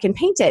 Oh, I can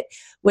paint it,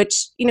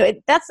 which,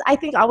 that's, I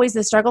think, always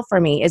the struggle for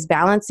me is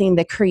balancing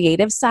the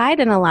creative side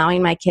and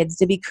allowing my kids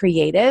to be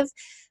creative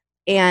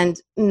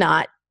and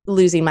not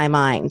losing my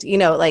mind,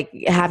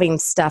 having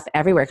stuff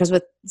everywhere. Because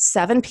with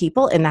 7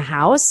 people in the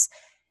house,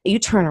 you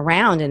turn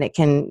around and it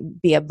can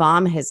be a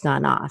bomb has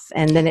gone off.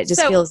 And then it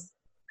just feels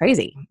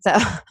crazy.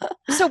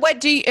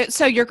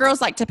 So your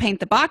girls like to paint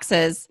the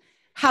boxes.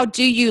 How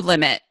do you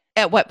limit?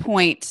 At what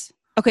point?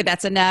 Okay,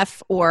 that's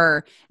enough.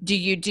 Or do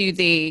you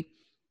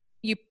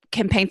you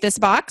can paint this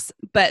box,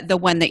 but the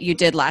one that you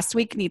did last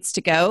week needs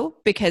to go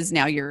because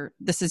now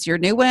this is your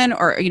new one,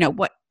 or,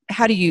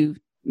 how do you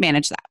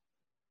manage that?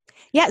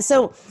 Yeah.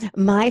 So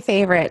my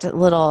favorite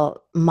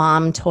little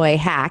mom toy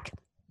hack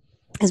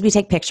is we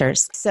take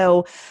pictures.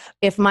 So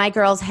if my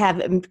girls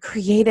have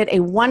created a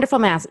wonderful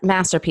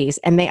masterpiece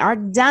and they are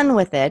done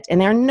with it and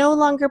they're no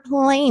longer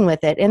playing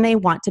with it and they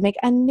want to make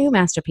a new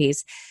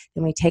masterpiece,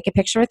 then we take a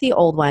picture with the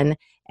old one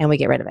and we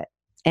get rid of it.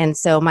 And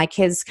so my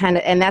kids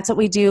and that's what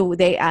we do.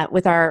 They,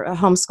 with our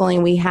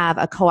homeschooling, we have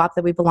a co-op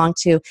that we belong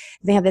to.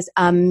 They have this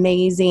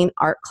amazing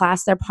art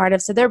class they're part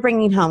of. So they're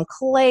bringing home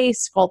clay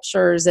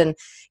sculptures and,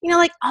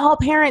 all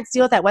parents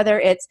deal with that, whether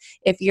it's,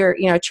 if you're,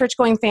 a church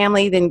going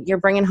family, then you're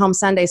bringing home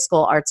Sunday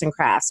school arts and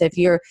crafts. If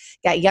you're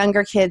got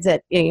younger kids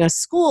at,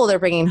 school, they're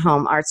bringing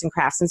home arts and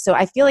crafts. And so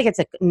I feel like it's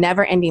a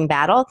never ending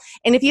battle.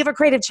 And if you have a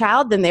creative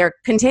child, then they're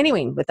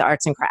continuing with the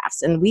arts and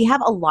crafts. And we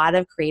have a lot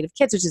of creative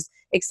kids, which is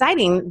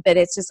exciting, but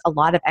it's just a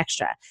lot of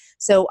extra.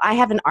 So I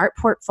have an art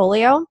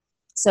portfolio.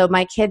 So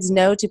my kids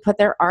know to put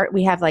their art.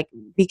 We have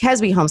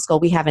because we homeschool,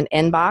 we have an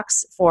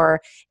inbox for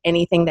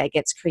anything that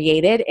gets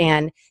created.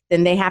 And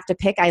then they have to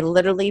pick. I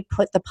literally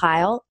put the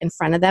pile in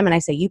front of them and I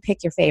say, you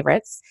pick your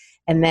favorites.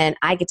 And then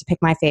I get to pick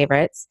my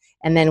favorites.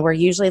 And then we're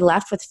usually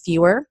left with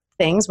fewer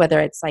things, whether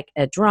it's like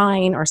a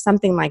drawing or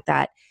something like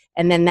that.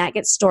 And then that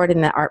gets stored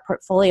in the art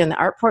portfolio. And the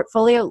art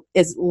portfolio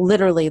is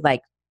literally I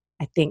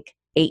think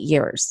 8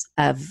 years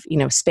of,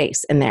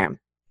 space in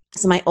there.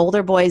 So my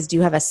older boys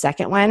do have a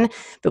second one,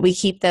 but we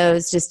keep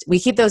those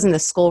in the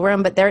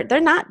schoolroom, but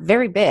they're not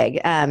very big.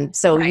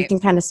 So you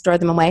can kind of store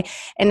them away.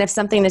 And if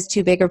something is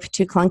too big or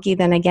too clunky,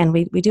 then again,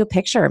 we do a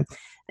picture.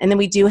 And then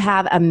we do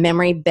have a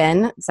memory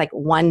bin. It's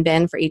one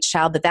bin for each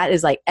child, but that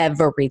is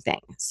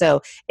everything.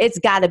 So it's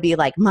got to be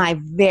my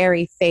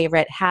very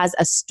favorite, has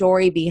a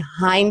story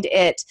behind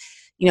it,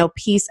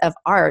 piece of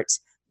art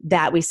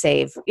that we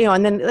save,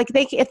 and then like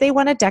if they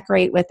want to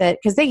decorate with it,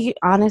 because they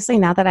honestly,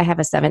 now that I have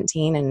a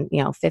 17 and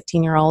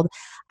 15-year-old,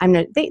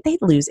 they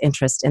lose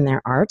interest in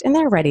their art and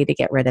they're ready to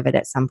get rid of it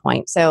at some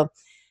point. So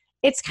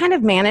it's kind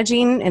of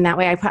managing, and that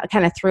way I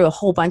kind of threw a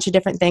whole bunch of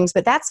different things,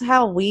 but that's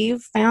how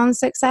we've found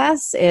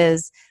success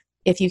is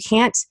if you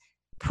can't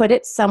put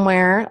it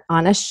somewhere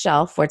on a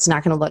shelf where it's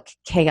not going to look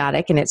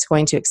chaotic and it's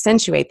going to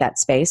accentuate that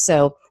space.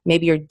 So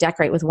maybe you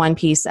decorate with one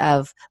piece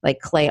of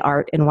like clay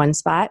art in one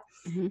spot.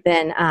 Mm-hmm.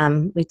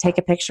 Then we take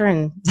a picture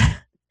and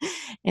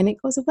and it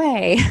goes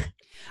away.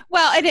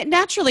 Well, and it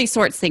naturally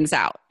sorts things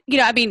out.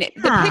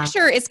 The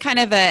picture is kind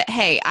of a,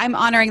 hey, I'm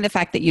honoring the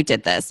fact that you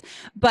did this,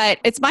 but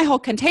it's my whole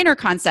container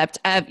concept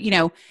of,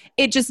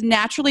 it just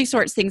naturally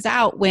sorts things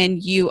out when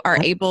you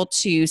are able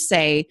to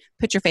say,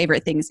 put your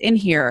favorite things in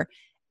here,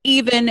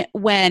 even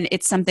when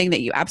it's something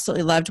that you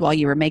absolutely loved while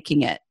you were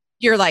making it.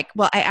 You're like,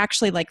 well, I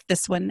actually like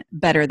this one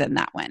better than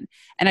that one.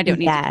 And I don't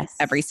need to do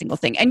every single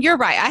thing. And you're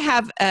right. I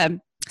have a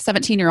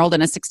 17-year-old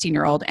and a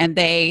 16-year-old, and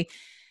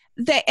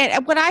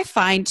and what I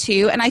find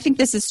too, and I think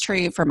this is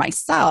true for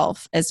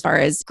myself as far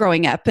as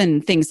growing up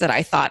and things that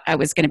I thought I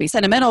was going to be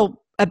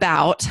sentimental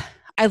about,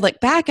 I look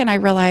back and I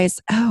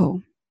realize,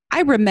 oh,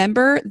 I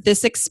remember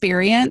this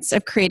experience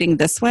of creating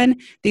this one,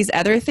 these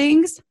other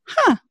things.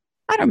 I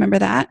don't remember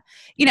that.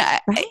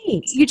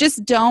 Right. You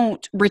just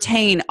don't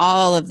retain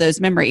all of those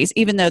memories,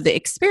 even though the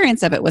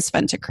experience of it was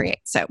fun to create.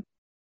 So,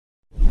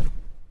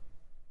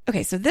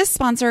 okay, so this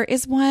sponsor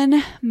is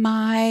one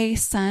my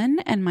son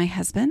and my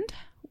husband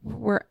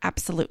were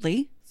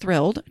absolutely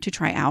thrilled to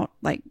try out.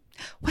 Like,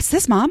 what's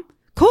this, Mom?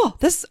 Cool.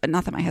 This,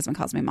 not that my husband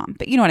calls me Mom,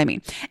 but you know what I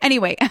mean.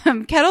 Anyway,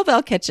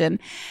 Kettlebell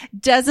Kitchen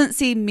doesn't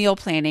see meal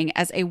planning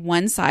as a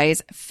one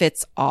size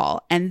fits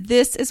all. And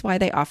this is why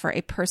they offer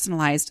a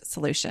personalized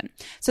solution.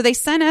 So they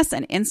sent us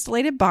an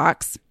insulated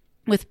box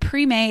with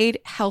pre-made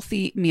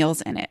healthy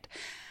meals in it.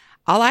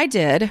 All I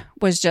did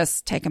was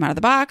just take them out of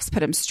the box, put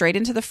them straight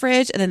into the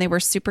fridge, and then they were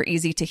super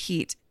easy to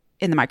heat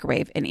in the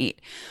microwave and eat.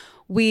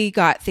 We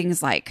got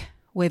things like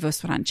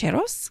huevos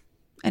rancheros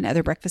and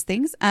other breakfast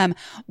things,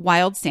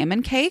 wild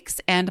salmon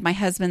cakes, and my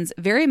husband's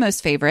very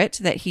most favorite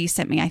that he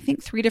sent me, I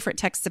think 3 different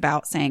texts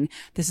about saying,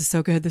 this is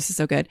so good,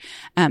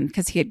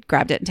 because he had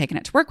grabbed it and taken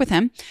it to work with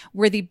him,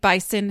 were the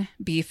bison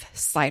beef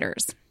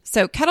sliders.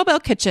 So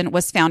Kettlebell Kitchen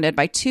was founded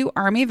by 2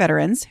 Army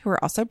veterans who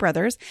are also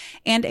brothers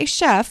and a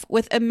chef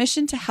with a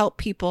mission to help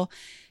people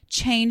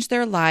change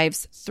their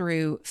lives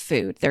through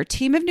food. Their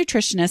team of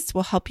nutritionists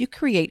will help you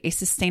create a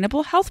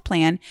sustainable health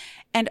plan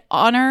and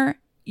honor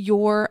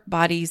your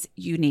body's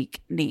unique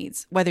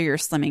needs. Whether you're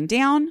slimming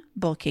down,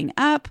 bulking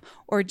up,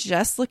 or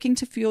just looking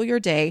to fuel your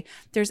day,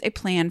 there's a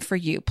plan for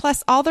you.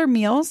 Plus, all their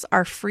meals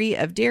are free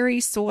of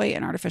dairy, soy,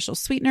 and artificial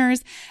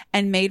sweeteners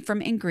and made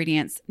from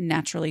ingredients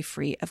naturally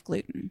free of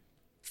gluten.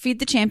 Feed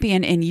the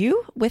champion in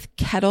you with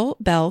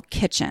Kettlebell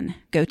Kitchen.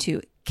 Go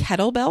to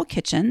Kettlebell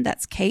Kitchen,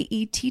 that's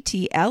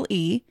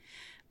KETTLEBELL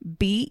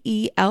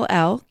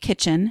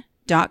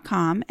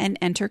kitchen.com and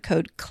enter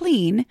code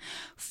CLEAN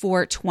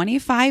for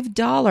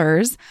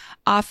 $25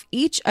 off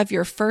each of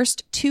your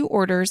first 2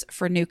 orders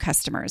for new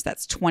customers.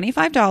 That's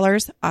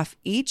 $25 off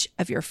each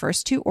of your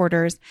first 2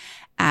 orders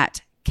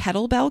at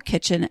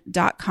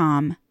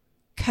kettlebellkitchen.com,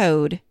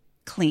 code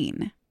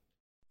CLEAN.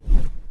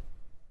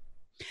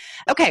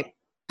 Okay.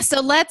 So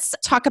let's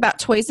talk about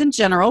toys in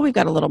general. We've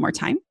got a little more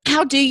time.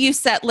 How do you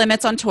set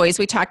limits on toys?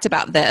 We talked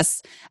about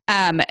this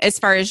as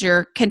far as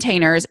your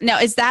containers. Now,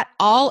 is that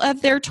all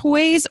of their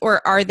toys,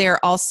 or are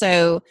there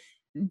also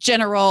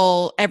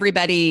general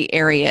everybody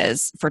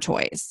areas for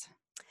toys?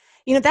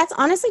 That's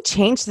honestly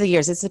changed through the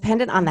years. It's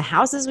dependent on the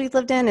houses we've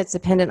lived in. It's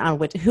dependent on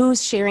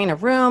who's sharing a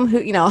room,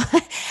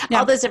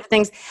 all those different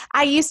things.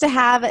 I used to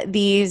have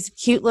these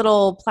cute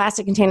little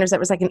plastic containers that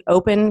was like an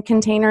open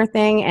container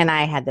thing, and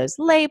I had those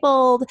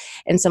labeled.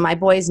 And so my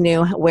boys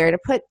knew where to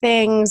put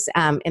things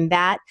in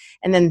that.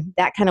 And then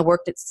that kind of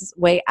worked its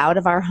way out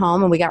of our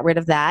home, and we got rid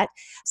of that.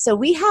 So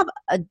we have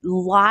a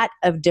lot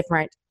of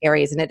different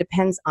areas, and it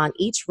depends on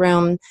each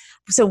room.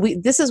 So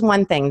this is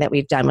one thing that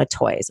we've done with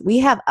toys. We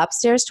have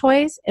upstairs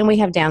toys and we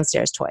have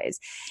downstairs toys.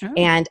 Oh.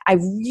 And I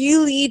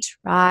really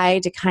try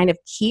to kind of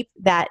keep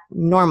that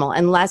normal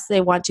unless they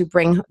want to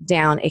bring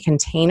down a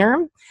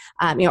container,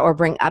 or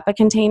bring up a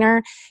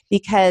container,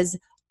 because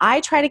I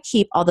try to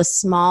keep all the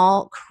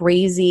small,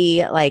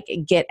 crazy, like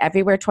get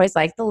everywhere toys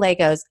like the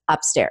Legos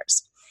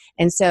upstairs.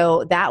 And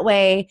so that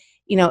way,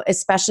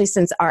 especially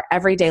since our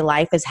everyday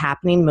life is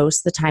happening most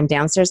of the time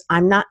downstairs,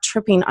 I'm not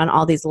tripping on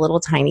all these little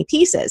tiny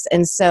pieces.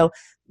 And so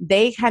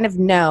they kind of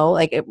know,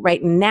 like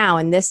right now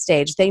in this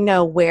stage, they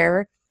know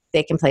where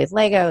they can play with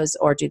Legos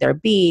or do their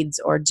beads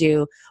or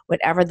do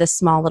whatever the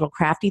small little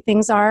crafty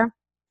things are.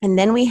 And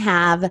then we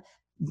have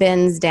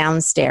bins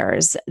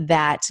downstairs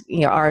that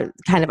are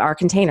kind of our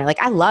container.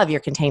 Like, I love your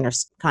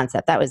containers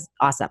concept. That was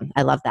awesome.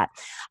 I love that.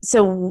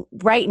 So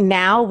right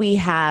now we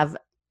have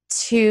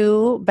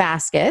two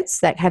baskets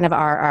that kind of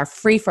are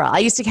free for all. I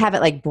used to have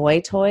it like boy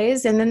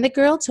toys and then the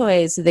girl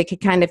toys so they could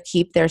kind of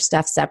keep their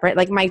stuff separate.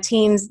 Like my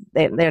teens,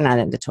 they're not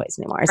into toys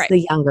anymore. It's Right.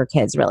 the younger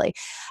kids really.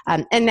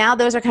 And now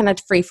those are kind of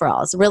free for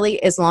all. So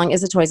really, as long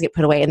as the toys get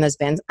put away in those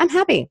bins, I'm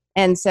happy.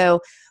 And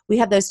so we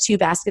have those two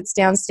baskets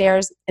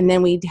downstairs, and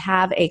then we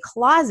have a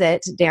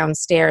closet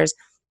downstairs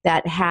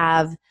that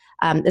have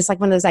it's like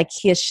one of those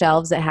IKEA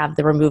shelves that have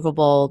the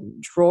removable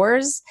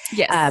drawers.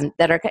 Yes.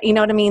 That are, you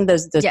know what I mean?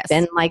 Those Yes.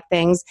 bin-like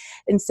things.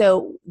 And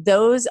so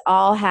those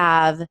all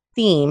have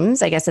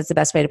themes. I guess that's the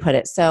best way to put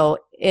it. So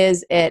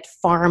is it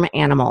farm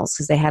animals?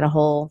 Because they had a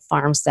whole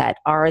farm set.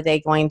 Are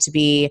they going to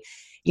be,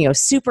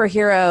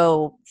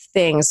 superhero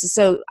things?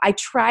 So I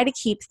try to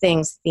keep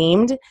things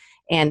themed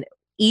and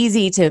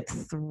easy to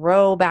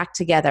throw back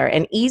together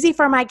and easy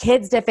for my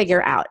kids to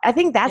figure out. I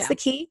think that's the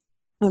key.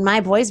 When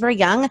my boys were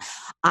young,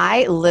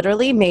 I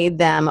literally made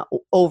them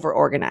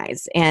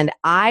over-organized. And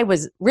I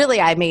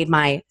made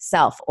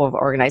myself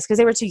over-organized because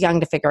they were too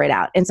young to figure it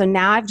out. And so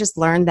now I've just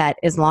learned that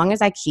as long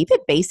as I keep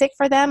it basic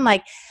for them,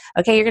 like,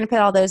 okay, you're going to put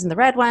all those in the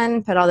red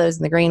one, put all those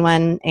in the green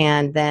one,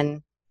 and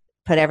then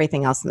put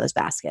everything else in those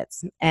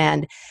baskets.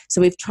 And so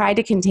we've tried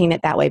to contain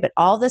it that way. But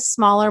all the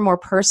smaller, more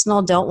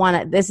personal,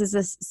 this is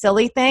a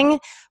silly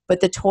thing, but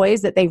the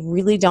toys that they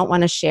really don't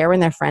want to share when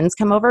their friends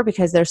come over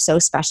because they're so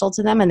special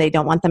to them and they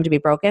don't want them to be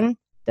broken,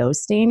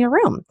 those stay in your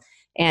room.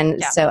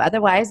 And so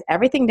otherwise,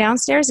 everything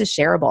downstairs is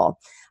shareable.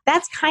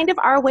 That's kind of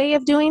our way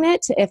of doing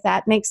it, if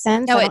that makes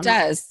sense. No, it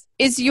does.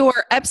 Is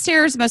your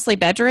upstairs mostly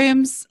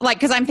bedrooms? Like,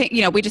 because I'm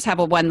thinking, we just have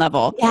a one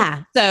level.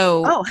 Yeah.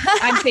 So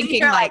I'm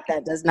thinking like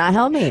that does not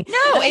help me.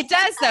 No, it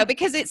does though,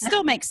 because it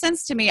still makes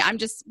sense to me. I'm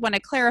just want to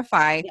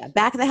clarify. Yeah,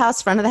 back of the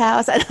house, front of the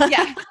house.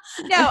 Yeah.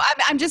 No,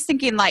 I'm just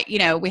thinking like,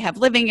 we have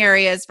living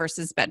areas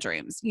versus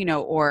bedrooms,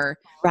 or.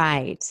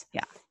 Right.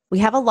 Yeah. We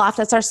have a loft.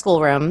 That's our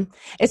schoolroom.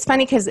 It's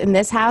funny because in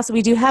this house,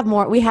 we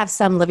have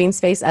some living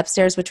space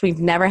upstairs, which we've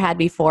never had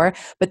before,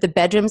 but the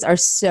bedrooms are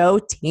so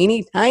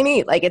teeny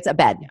tiny. Like it's a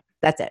bed.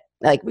 That's it.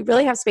 Like we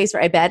really have space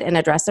for a bed and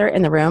a dresser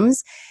in the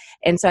rooms.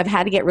 And so I've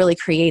had to get really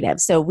creative.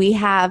 So we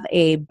have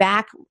a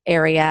back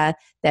area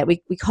that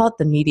we call it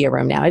the media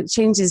room now. It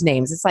changes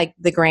names. It's like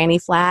the granny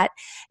flat.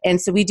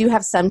 And so we do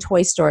have some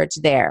toy storage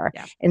there.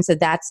 Yeah. And so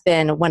that's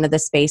been one of the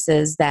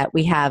spaces that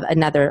we have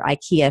another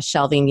IKEA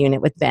shelving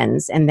unit with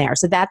bins in there.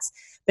 So that's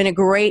been a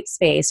great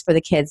space for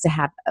the kids to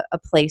have a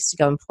place to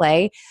go and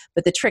play.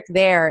 But the trick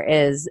there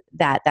is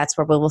that's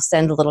where we will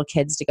send the little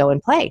kids to go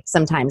and play.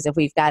 Sometimes if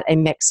we've got a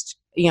mixed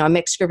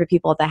group of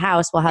people at the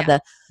house, we'll have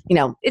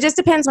it just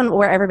depends on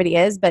where everybody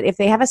is. But if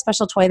they have a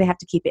special toy, they have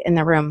to keep it in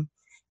their room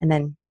and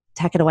then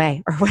tuck it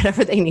away or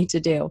whatever they need to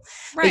do.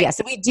 Right. But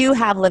so we do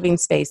have living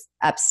space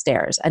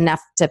upstairs,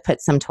 enough to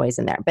put some toys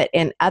in there. But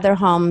in other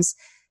homes,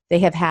 they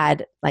have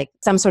had like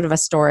some sort of a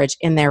storage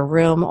in their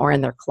room or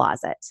in their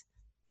closet.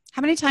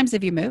 How many times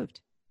have you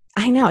moved?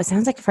 I know. It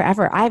sounds like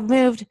forever. I've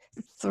moved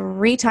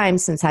 3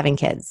 times since having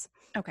kids.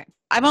 Okay.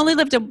 I've only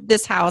lived in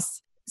this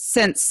house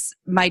since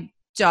my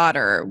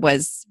daughter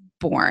was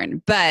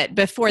born, but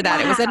before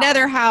that it was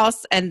another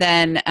house, and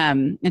then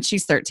and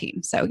she's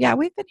 13. So yeah,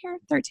 we've been here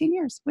 13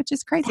 years, which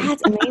is crazy.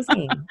 That's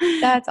amazing.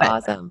 That's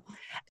awesome.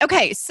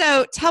 Okay,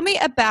 so tell me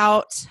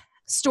about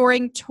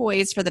storing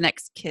toys for the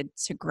next kid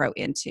to grow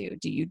into.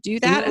 Do you do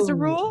that as a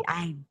rule?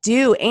 I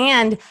do.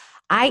 And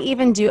I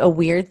even do a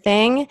weird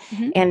thing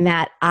in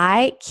that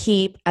I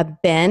keep a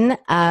bin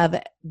of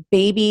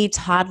baby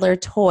toddler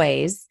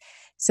toys.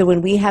 So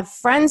when we have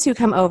friends who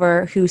come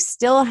over who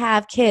still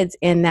have kids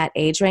in that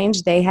age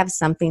range, they have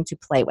something to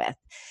play with.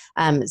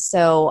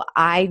 So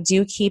I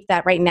do keep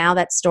that right now.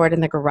 That's stored in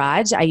the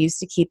garage. I used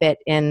to keep it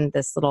in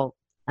this little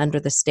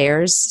under the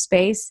stairs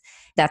space.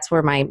 That's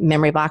where my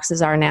memory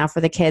boxes are now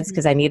for the kids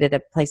because I needed a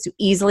place to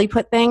easily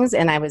put things,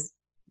 and I was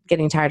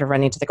getting tired of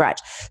running to the garage.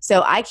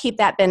 So I keep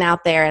that bin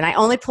out there, and I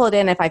only pull it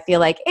in if I feel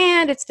like,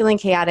 and it's feeling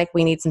chaotic,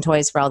 we need some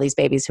toys for all these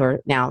babies who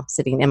are now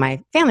sitting in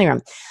my family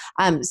room.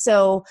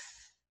 So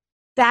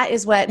that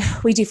is what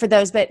we do for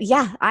those. But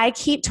yeah, I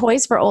keep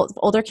toys for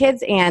older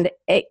kids, and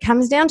it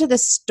comes down to the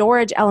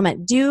storage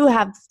element. Do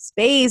have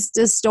space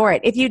to store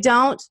it. If you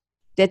don't,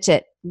 ditch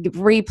it.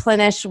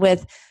 Replenish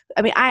with,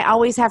 I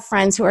always have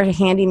friends who are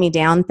handing me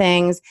down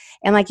things.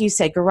 And like you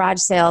said, garage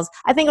sales,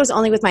 I think it was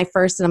only with my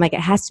first, and I'm like,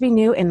 it has to be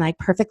new and like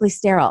perfectly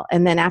sterile.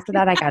 And then after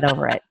that, I got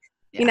over it.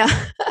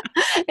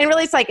 And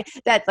really it's like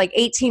that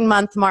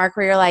 18-month mark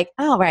where you're like,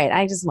 oh, right,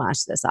 I just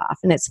washed this off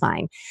and it's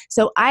fine.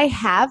 So I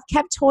have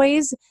kept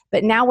toys,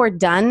 but now we're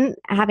done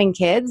having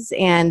kids.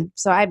 And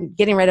so I'm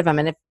getting rid of them.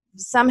 And if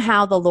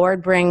somehow the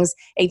Lord brings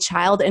a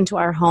child into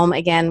our home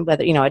again,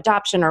 whether,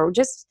 adoption or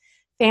just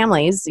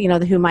families,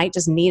 who might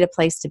just need a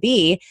place to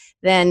be,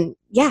 then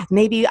yeah,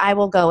 maybe I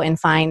will go and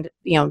find,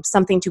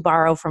 something to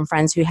borrow from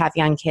friends who have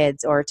young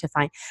kids or to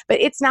find,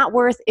 but it's not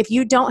worth, if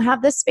you don't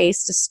have the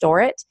space to store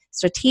it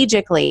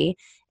strategically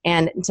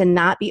and to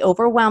not be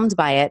overwhelmed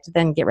by it,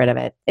 then get rid of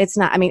it. It's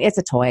not, it's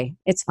a toy.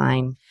 It's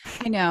fine.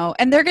 I know.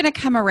 And they're going to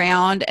come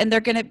around and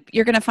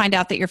you're going to find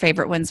out that your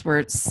favorite ones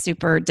were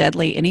super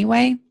deadly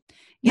anyway.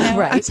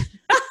 Right.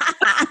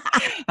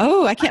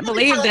 Oh, I can't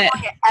believe that.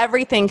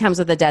 Everything comes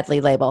with a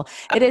deadly label.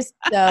 It is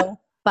so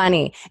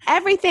funny.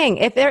 Everything.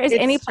 If there is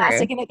any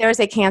plastic in it, there is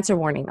a cancer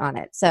warning on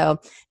it. So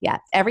yeah,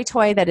 every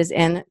toy that is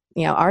in,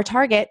 our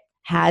Target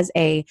has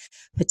a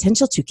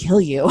potential to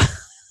kill you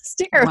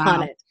sticker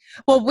on it.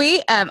 Well,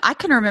 I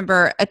can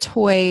remember a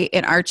toy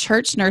in our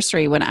church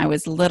nursery when I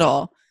was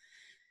little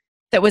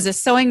that was a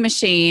sewing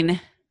machine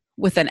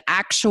with an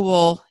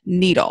actual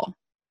needle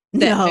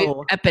that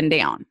moved up and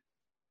down.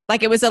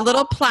 Like it was a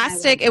little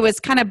plastic. It was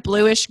kind of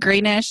bluish,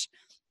 greenish.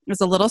 It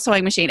was a little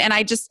sewing machine. And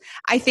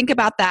I think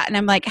about that and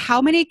I'm like,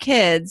 how many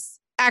kids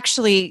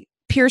actually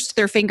pierced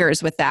their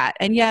fingers with that?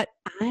 And yet,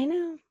 I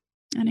know.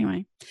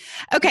 Anyway.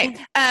 Okay.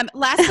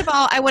 Last of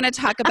all, I want to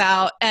talk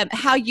about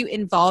how you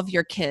involve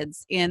your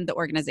kids in the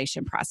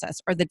organization process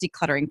or the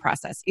decluttering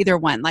process, either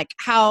one. Like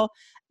how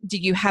do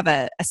you have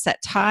a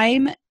set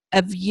time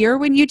of year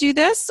when you do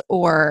this,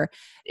 or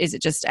is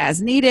it just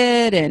as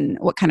needed? And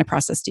what kind of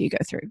process do you go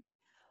through?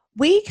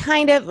 We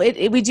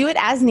we do it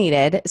as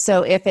needed.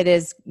 So if it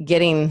is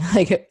getting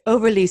like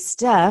overly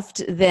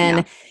stuffed,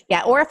 then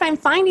or if I'm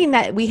finding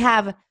that we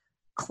have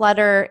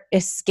clutter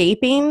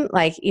escaping,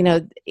 like,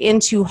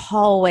 into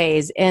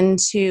hallways,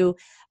 into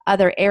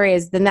other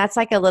areas, then that's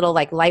like a little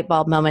like light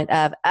bulb moment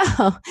of,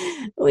 oh,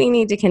 we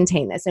need to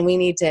contain this and we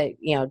need to,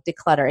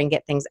 declutter and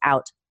get things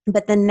out.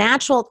 But the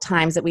natural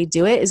times that we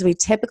do it is we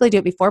typically do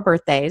it before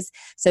birthdays.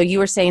 So you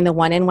were saying the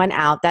 1 in, 1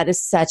 out, that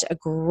is such a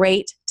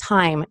great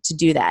time to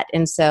do that.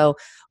 And so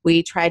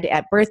we tried to,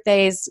 at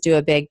birthdays, do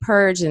a big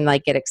purge and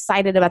like get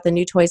excited about the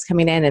new toys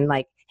coming in and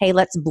like, hey,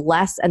 let's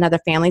bless another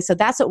family. So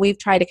that's what we've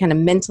tried to kind of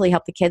mentally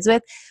help the kids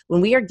with.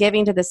 When we are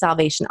giving to the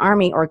Salvation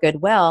Army or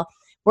Goodwill,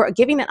 we're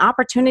giving an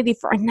opportunity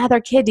for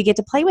another kid to get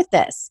to play with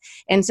this.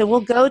 And so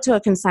we'll go to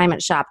a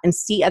consignment shop and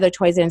see other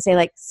toys and say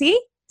like, see,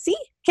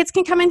 kids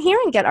can come in here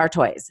and get our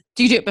toys.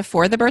 Do you do it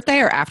before the birthday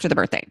or after the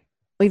birthday?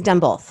 We've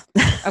done both.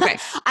 Okay.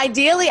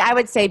 Ideally, I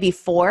would say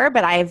before,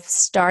 but I'm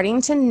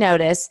starting to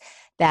notice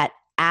that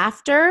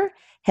after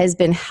has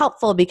been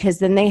helpful because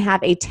then they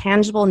have a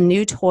tangible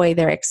new toy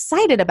they're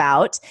excited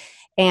about.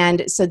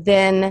 And so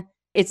then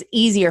it's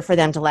easier for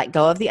them to let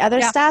go of the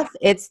other stuff.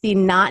 It's the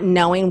not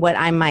knowing what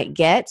I might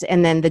get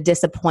and then the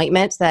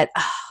disappointment that,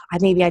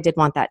 maybe I did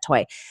want that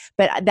toy.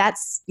 But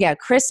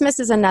Christmas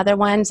is another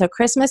one. So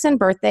Christmas and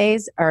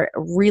birthdays are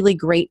really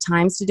great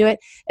times to do it.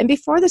 And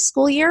before the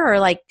school year or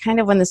like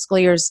kind of when the school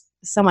year is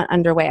somewhat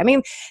underway. I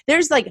mean,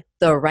 there's like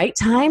the right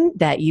time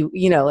that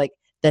like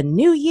the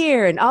new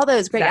year and all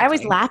those great. Exactly. I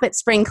always laugh at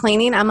spring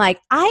cleaning. I'm like,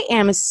 I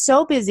am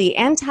so busy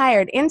and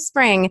tired in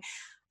spring.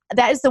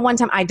 That is the one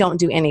time I don't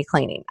do any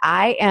cleaning.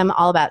 I am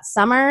all about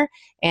summer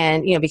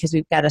and, because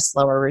we've got a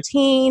slower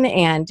routine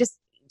and just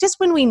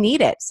when we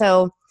need it.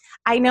 So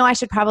I know I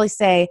should probably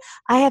say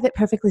I have it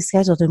perfectly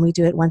scheduled and we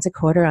do it once a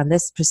quarter on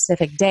this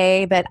specific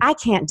day, but I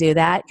can't do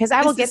that because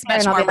I will get there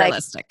and I'll be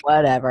realistic. Like,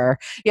 whatever.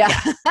 Yeah.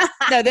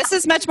 No, this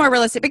is much more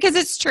realistic because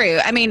it's true.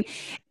 I mean,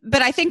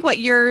 but I think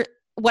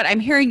what I'm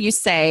hearing you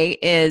say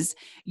is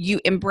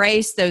you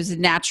embrace those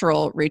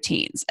natural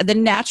routines. The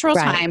natural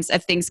times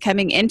of things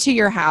coming into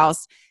your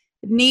house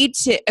need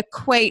to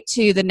equate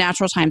to the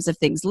natural times of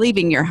things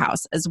leaving your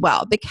house as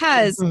well,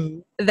 because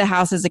the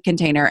house is a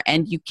container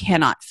and you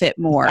cannot fit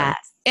more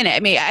in it. I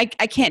mean, I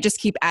can't just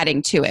keep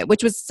adding to it,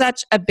 which was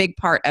such a big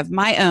part of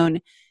my own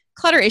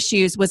clutter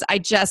issues was I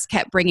just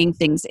kept bringing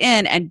things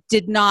in and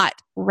did not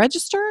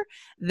register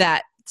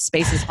that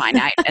space is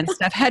finite and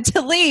stuff had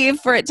to leave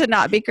for it to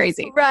not be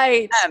crazy.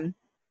 Right.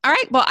 All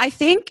right. Well, I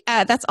think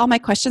that's all my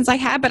questions I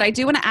have, but I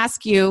do want to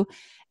ask you,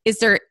 is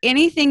there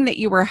anything that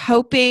you were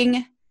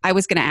hoping I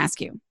was going to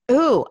ask you?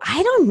 Ooh,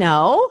 I don't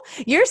know.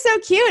 You're so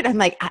cute. I'm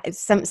like,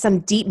 some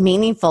deep,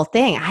 meaningful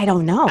thing. I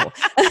don't know.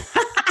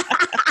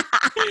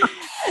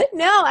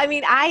 No, I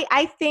mean,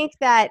 I think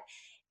that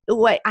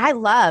what I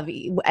love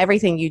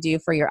everything you do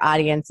for your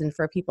audience and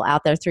for people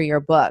out there through your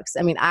books.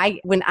 I mean,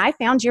 when I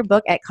found your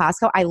book at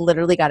Costco, I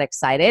literally got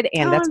excited,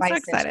 and that's why I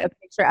sent you a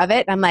picture of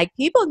it. And I'm like,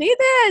 people need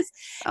this,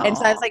 and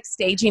so I was like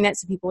staging it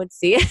so people would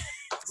see it.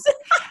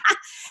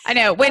 I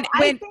know when I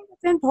think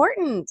it's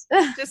important.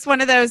 Just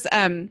one of those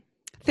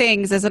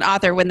things as an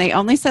author when they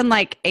only send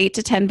like 8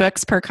 to 10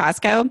 books per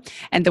Costco,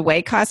 and the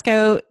way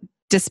Costco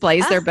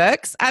displays their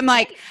books, I'm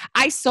like,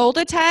 I sold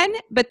a ton,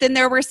 but then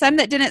there were some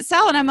that didn't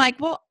sell, and I'm like,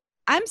 well,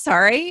 I'm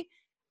sorry.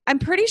 I'm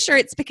pretty sure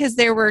it's because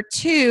there were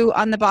 2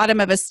 on the bottom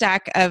of a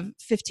stack of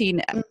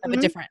 15 of a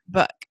different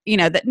book,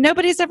 that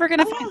nobody's ever going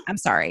to find. I'm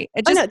sorry.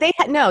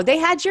 They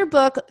had your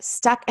book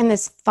stuck in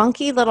this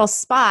funky little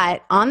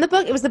spot on the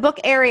book. It was the book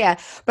area,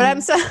 but I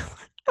was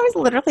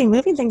literally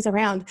moving things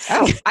around.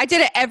 Oh, I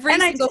did it every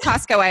single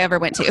Costco I ever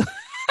went to.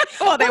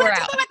 Well, they were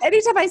out.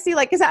 Anytime I see,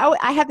 because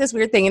I have this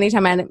weird thing.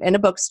 Anytime I'm in a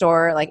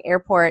bookstore, like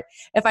airport,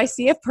 if I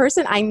see a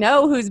person I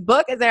know whose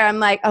book is there, I'm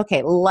like,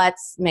 okay,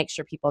 let's make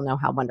sure people know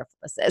how wonderful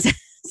this is.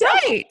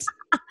 Right.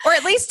 Or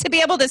at least to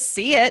be able to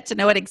see it, to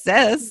know it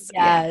exists.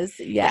 Yes.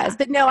 Yeah.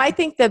 But no, I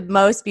think the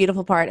most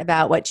beautiful part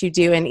about what you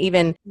do, and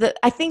even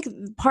I think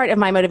part of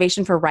my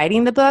motivation for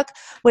writing the book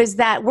was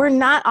that we're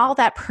not all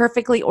that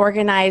perfectly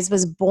organized,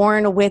 was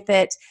born with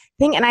it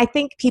thing. And I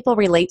think people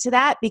relate to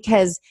that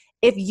because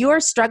if you're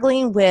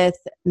struggling with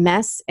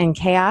mess and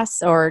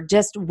chaos or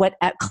just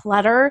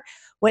clutter,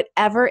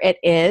 whatever it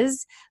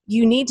is,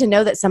 you need to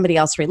know that somebody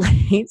else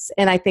relates.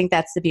 And I think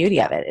that's the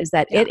beauty of it, is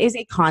that it is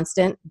a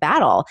constant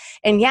battle.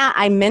 And yeah,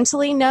 I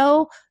mentally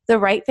know the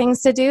right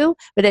things to do,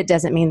 but it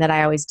doesn't mean that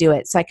I always do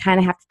it. So I kind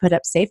of have to put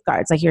up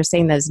safeguards, like you're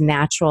saying, those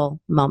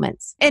natural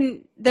moments.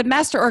 And the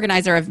master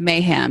organizer of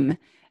mayhem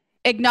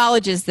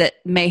acknowledges that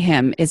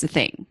mayhem is a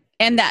thing.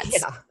 And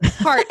that's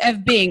part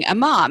of being a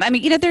mom. I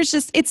mean,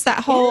 it's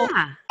that whole,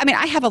 I mean,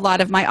 I have a lot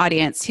of my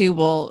audience who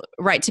will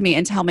write to me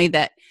and tell me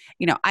that,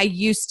 I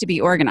used to be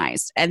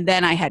organized and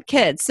then I had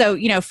kids. So,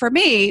 for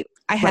me,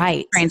 I had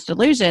a strange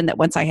delusion that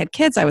once I had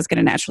kids, I was going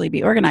to naturally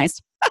be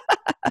organized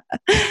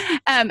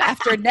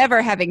after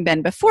never having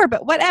been before,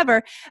 but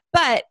whatever.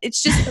 But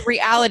it's just the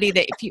reality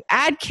that if you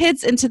add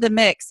kids into the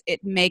mix,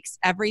 it makes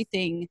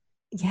everything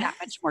that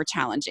much more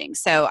challenging.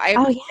 So I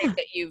appreciate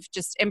that you've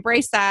just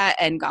embraced that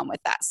and gone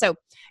with that. So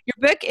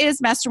your book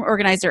is Master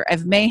Organizer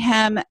of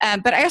Mayhem.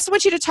 But I also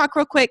want you to talk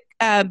real quick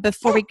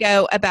before we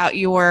go about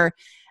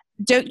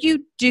don't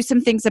you do some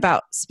things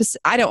about,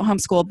 I don't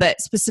homeschool, but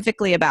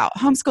specifically about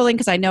homeschooling?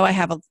 Because I know I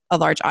have a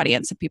large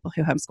audience of people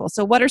who homeschool.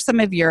 So what are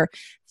some of your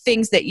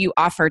things that you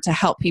offer to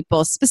help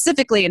people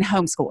specifically in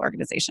homeschool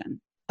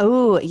organization?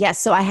 Oh, yes.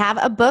 So I have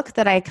a book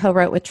that I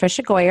co-wrote with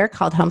Trisha Goyer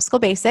called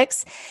Homeschool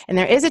Basics. And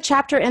there is a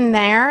chapter in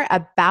there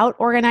about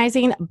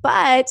organizing,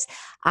 but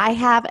I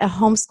have a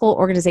homeschool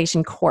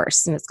organization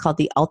course, and it's called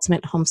the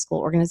Ultimate Homeschool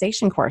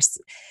Organization Course.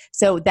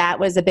 So that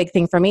was a big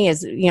thing for me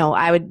is,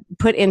 I would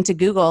put into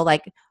Google,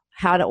 like,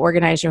 how to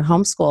organize your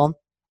homeschool.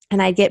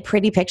 And I get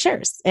pretty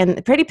pictures,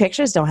 and pretty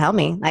pictures don't help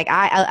me. Like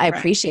I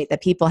appreciate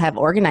that people have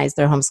organized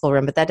their homeschool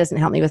room, but that doesn't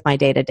help me with my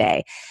day to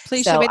day.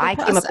 Please show me the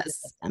process. Came up with a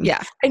system.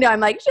 Yeah, I know. I'm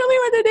like, show me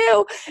what to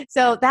do.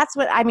 So that's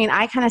what I mean.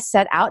 I kind of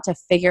set out to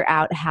figure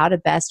out how to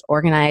best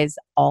organize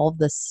all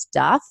the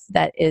stuff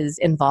that is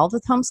involved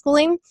with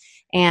homeschooling.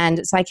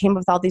 And so I came up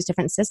with all these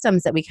different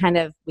systems that we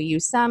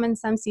use some in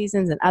some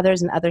seasons and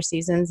others in other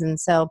seasons. And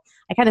so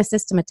I kind of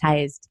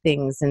systematized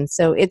things. And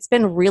so it's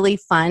been really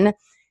fun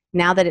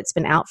now that it's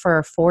been out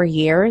for 4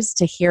 years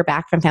to hear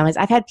back from families.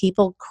 I've had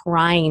people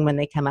crying when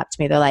they come up to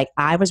me. They're like,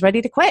 I was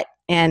ready to quit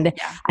and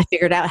I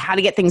figured out how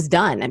to get things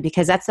done. And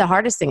because that's the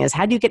hardest thing is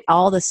how do you get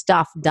all the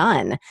stuff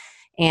done?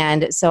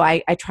 And so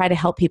I try to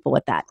help people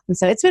with that. And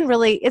so it's been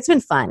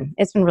fun.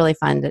 It's been really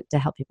fun to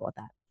help people with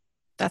that.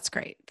 That's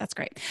great. That's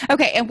great.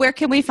 Okay. And where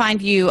can we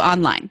find you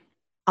online?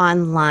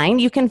 Online,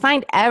 you can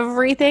find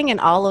everything and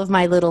all of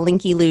my little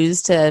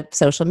linky-loos to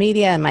social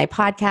media and my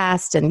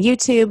podcast and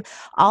YouTube,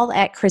 all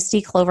at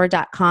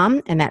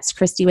KristiClover.com. And that's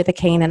Kristi with a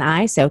K and an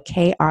I. So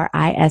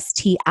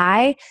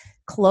Kristi,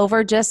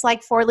 Clover, just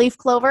like 4-leaf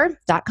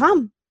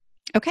clover.com.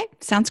 Okay.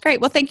 Sounds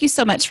great. Well, thank you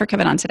so much for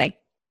coming on today.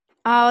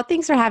 Oh,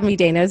 thanks for having me,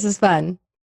 Dana. This is fun.